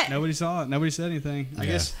saw it. Nobody saw it. Nobody said anything. I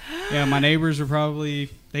Yeah. guess. Yeah, my neighbors were probably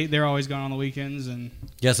they're always gone on the weekends and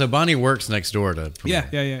Yeah, so Bonnie works next door to. Premier.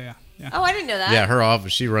 yeah. Oh, I didn't know that. Yeah, her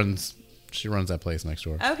office. She runs that place next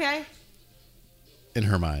door. Okay. In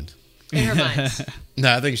her mind. In her mind.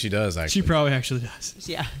 No, I think she does actually. She probably actually does.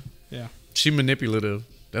 Yeah. Yeah. She manipulative.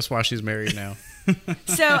 That's why she's married now.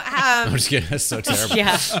 So, I'm just kidding. That's so terrible.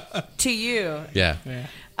 yeah, to you. Yeah.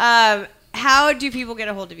 Yeah. How do people get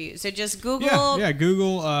a hold of you? So just Google. Yeah,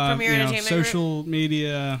 Google, Premier Entertainment Group? social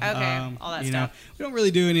media. Okay, all that stuff. We don't really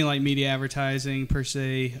do any like media advertising per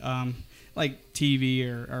se, like TV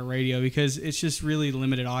or radio because it's just really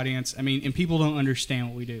limited audience. I mean, and people don't understand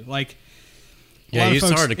what we do. Like, a Yeah, lot of it's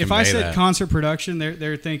folks, hard to if I convey said that. concert production,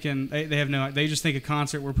 they're thinking they just think a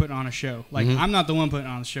concert we're putting on a show. Like I'm not the one putting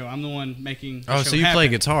on the show. I'm the one making. The Oh, show so you happen. play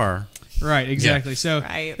guitar. Right, exactly. So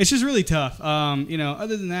Right. it's just really tough.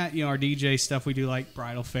 Other than that, our DJ stuff we do like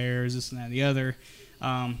bridal fairs, this and that, and the other.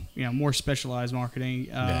 More specialized marketing.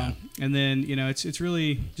 Yeah. And then it's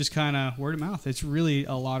really just kind of word of mouth. It's really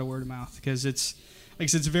a lot of word of mouth because it's like I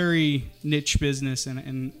said, it's a very niche business,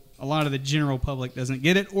 and a lot of the general public doesn't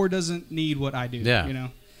get it or doesn't need what I do. Yeah.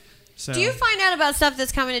 So Do you find out about stuff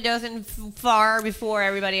that's coming to Dothan far before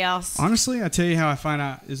everybody else? honestly, I tell you how I find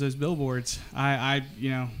out is those billboards.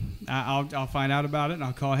 I'll find out about it and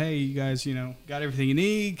I'll call. Hey, you guys, got everything you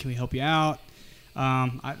need? Can we help you out?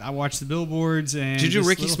 I watch the billboards and. Did you just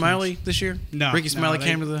Ricky little Smiley things. this year? No, Ricky no, Smiley they-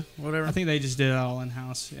 came to the whatever. I think they just did it all in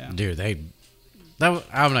house. Yeah. Dude,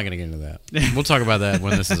 I'm not going to get into that. We'll talk about that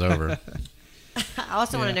when this is over. I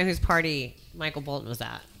also want to know whose party Michael Bolton was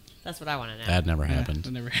at. That's what I want to know. That never happened.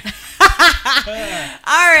 That never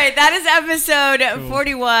All right, that is episode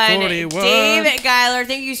 41. 41. Dave Guiler,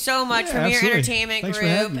 thank you so much for Premier absolutely. Entertainment Thanks for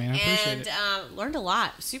Group. having me. I appreciate and learned a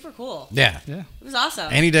lot. Super cool. Yeah. Yeah. It was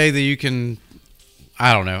awesome. Any day that you can,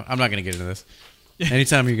 I don't know. I'm not going to get into this.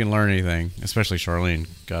 Anytime you can learn anything, especially Charlene.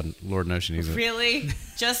 God, Lord knows she needs it. Really?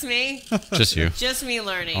 Just me? Just you. Just me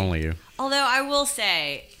learning. Only you. Although I will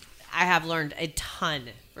say, I have learned a ton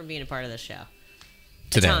from being a part of this show.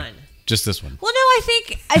 Today. A ton. Just this one. Well, no, I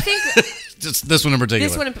think Just this one in particular.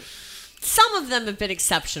 this one. Some of them have been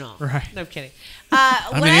exceptional. Right. No, I'm kidding. I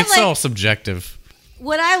mean, it's all subjective.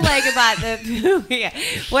 What I like about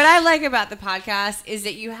what I like about the podcast is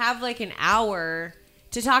that you have like an hour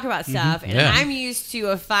to talk about stuff, and Yeah. I'm used to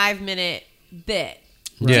a 5-minute bit.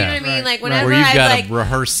 Yeah. Do you know what I mean? Right. Like whenever Where you've I've got like to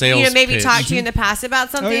rehearse sales maybe pitch. talked to you in the past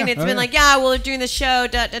about something, yeah. it's Oh, been yeah. like, we're doing the show,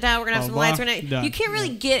 we're gonna have some Blah, lights. blah. Done. You can't really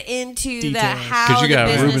get into the Details. how Because you the got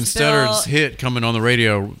business Ruben Studdard's built. hit coming on the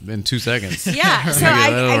radio in 2 seconds. Yeah, so I got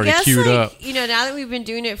that I already guess queued like, up. now that we've been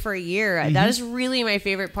doing it for a year, that is really my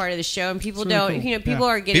favorite part of the show, and people It's really don't, cool. people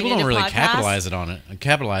Yeah. are getting People don't into really podcasts.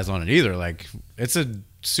 capitalize on it either. Like, it's a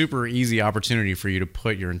super easy opportunity for you to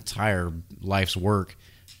put your entire life's work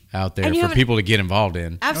out there And you for have people to get involved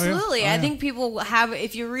in. Absolutely, Oh, I yeah. think people have.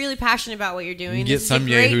 If you're really passionate about what you're doing, You get this is some a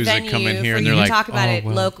great yahoos that venue come in here for and you they're to like, talk about "Oh, it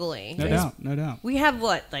well." locally. No doubt. We have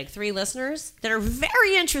like 3 listeners that are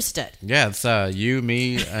very interested. Yeah, it's you,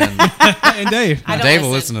 me, and And Dave. I don't Dave will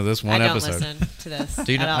listen to this one I don't episode. listen to this.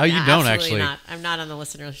 Do you I not? Oh, you don't absolutely actually. Not. I'm not on the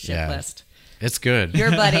listenership Yeah. list. It's good.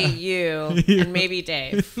 Your buddy, you, and maybe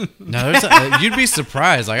Dave. No, you'd be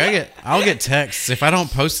surprised. Like I'll get texts if I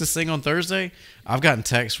don't post this thing on Thursday. I've gotten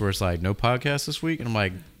texts where it's like, no podcast this week, and I'm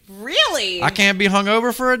like, Really? I can't be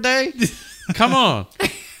hungover for a day. Come on.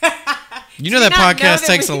 You know that not know podcast that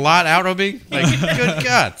takes we- a lot out of me. Like, good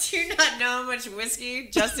God, Do you not know how much whiskey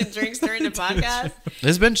Justin drinks during the podcast?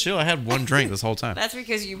 it's been chill. I had one drink this whole time. That's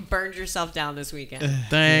because you burned yourself down this weekend.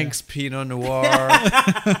 Thanks, Pinot Noir.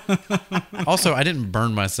 Also, I didn't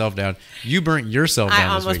burn myself down. You burnt yourself I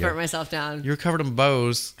down this almost weekend. burnt myself down. You were covered in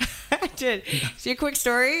bows. I did. See a quick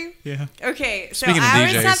story? Yeah. Okay, so Speaking of I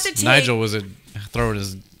always have to DJs, take Nigel was throwing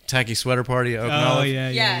his tacky sweater party at Oak and Oh Olive.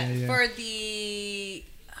 yeah. for the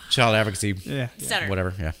Child advocacy. Yeah. center.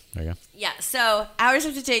 Whatever. Yeah. There you go. Yeah, so I always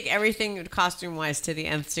have to take everything costume-wise to the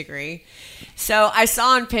nth degree. So I saw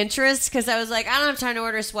on Pinterest, because I was like, I don't have time to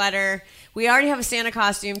order a sweater. We already have a Santa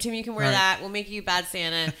costume. Tim, you can wear Right. that. We'll make you bad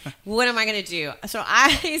Santa. What am I going to do? So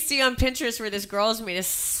I see on Pinterest where this girl's made a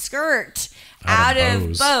skirt out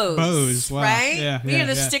of bows. Bows. Wow. Right? Yeah. You know,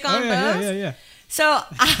 the stick-on bows? Yeah. So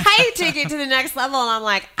I take it to the next level, and I'm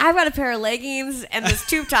like, I've got a pair of leggings and this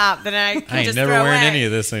tube top that I can I ain't just never throw wearing away. any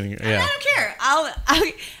of this thing. I Yeah. don't care.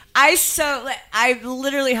 I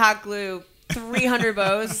literally hot glue 300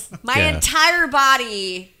 bows. My Yeah. entire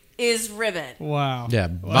body is ribbon. Wow. Yeah.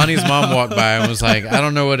 Bonnie's mom walked by and was like, I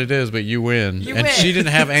don't know what it is, but you win. You and win. she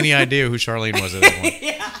didn't have any idea who Charlene was at that point.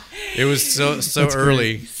 Yeah. It was so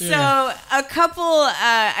early. So a couple,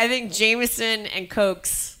 I think Jameson and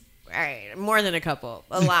Cokes. All right, more than a couple,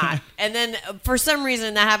 a lot. And then for some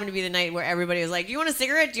reason, that happened to be the night where everybody was like, "Do you want a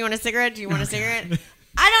cigarette? Do you want a cigarette? Do you want a cigarette?"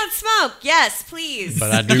 I don't smoke. Yes, please.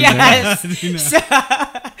 But I do yes. now. I do now. So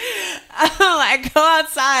I go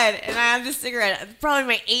outside and I have this cigarette. Probably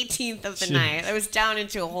my 18th of the night. I was down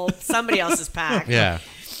into somebody else's pack. Yeah.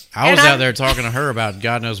 I was And out I'm- there talking to her about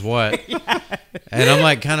God knows what. And I'm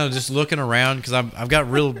like kind of just looking around because I've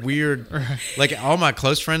got real weird, like all my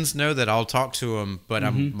close friends know that I'll talk to them, but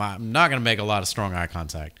I'm not going to make a lot of strong eye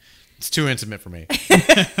contact. It's too intimate for me.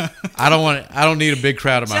 I don't need a big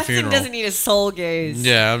crowd at my Justin funeral. doesn't need a soul gaze.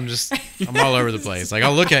 Yeah, I'm all over the place. Like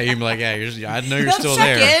I'll look at you and be like, yeah, I know you're He'll still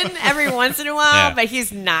check there. in every once in a while, Yeah. but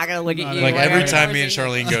he's not gonna look at you. Like while every you're time me and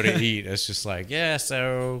conversing. Charlene go to eat, it's just like, yeah,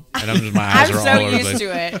 so, and I'm just my eyes I'm are all so over the used place.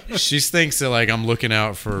 to it. She thinks that like I'm looking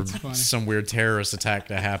out for some weird terrorist attack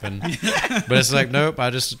to happen, but it's like nope. I I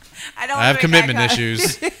don't have wanna make commitment eye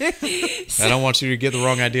issues. I don't want you to get the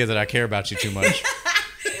wrong idea that I care about you too much.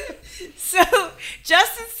 So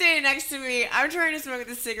Justin's sitting next to me. I'm trying to smoke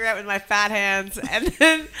the cigarette with my fat hands, and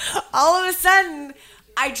then all of a sudden,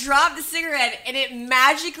 I drop the cigarette, and it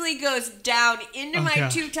magically goes down into my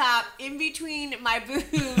gosh. tube top, in between my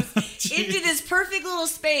boobs, into this perfect little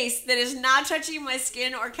space that is not touching my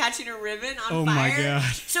skin or catching a ribbon on fire. My God.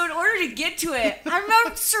 So in order to get to it,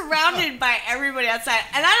 I'm surrounded by everybody outside.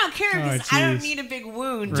 And I don't care because I don't need a big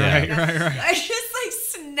wound. Right. I just like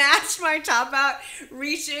snatch my top out,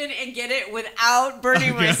 reach in and get it without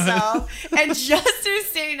burning myself. And Justin's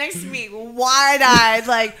standing next to me, wide-eyed,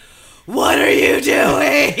 like, what are you doing?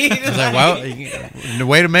 I was like, well, the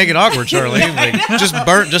way to make it awkward, Charlene. Like,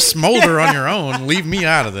 just smolder on your own. Leave me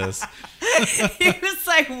out of this. He was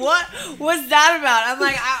like, what was that about? I'm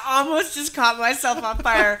like, I almost just caught myself on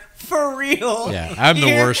fire for real. Yeah, I'm the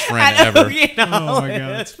worst friend ever. Oh my God,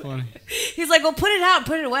 that's funny. He's like, well, put it out,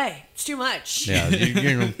 put it away. It's too much. Yeah,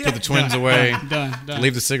 you're going to put the twins away. Done.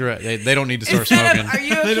 Leave the cigarette. They don't need to start Instead smoking. of, are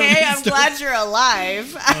you okay? I'm glad you're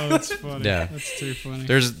alive. Oh, that's funny. Yeah. That's too funny.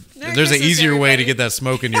 There's an easier way to get that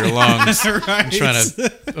smoke into your lungs. Right. I'm trying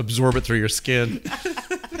to absorb it through your skin.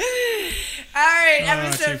 All right, too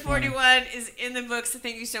episode funny. 41 is in the books. So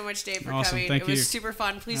thank you so much, Dave, for Awesome. coming. Thank it was you. super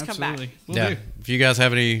fun. Please Absolutely. come back. Will Yeah. do. If you guys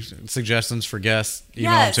have any suggestions for guests,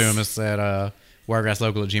 email them to us at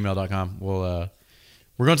wiregrasslocal@gmail.com. We're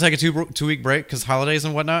going to take a two-week break because holidays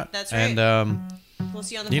and whatnot. That's right. And We'll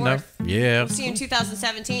see you on the 4th. yeah. We'll see you in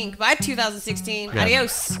 2017. Goodbye, 2016. Yeah.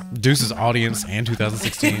 Adios. Deuces audience and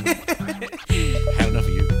 2016. Had enough of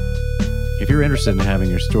you. If you're interested in having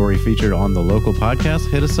your story featured on the local podcast,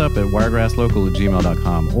 hit us up at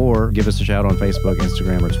wiregrasslocal@gmail.com or give us a shout on Facebook,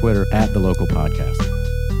 Instagram, or Twitter at the local podcast.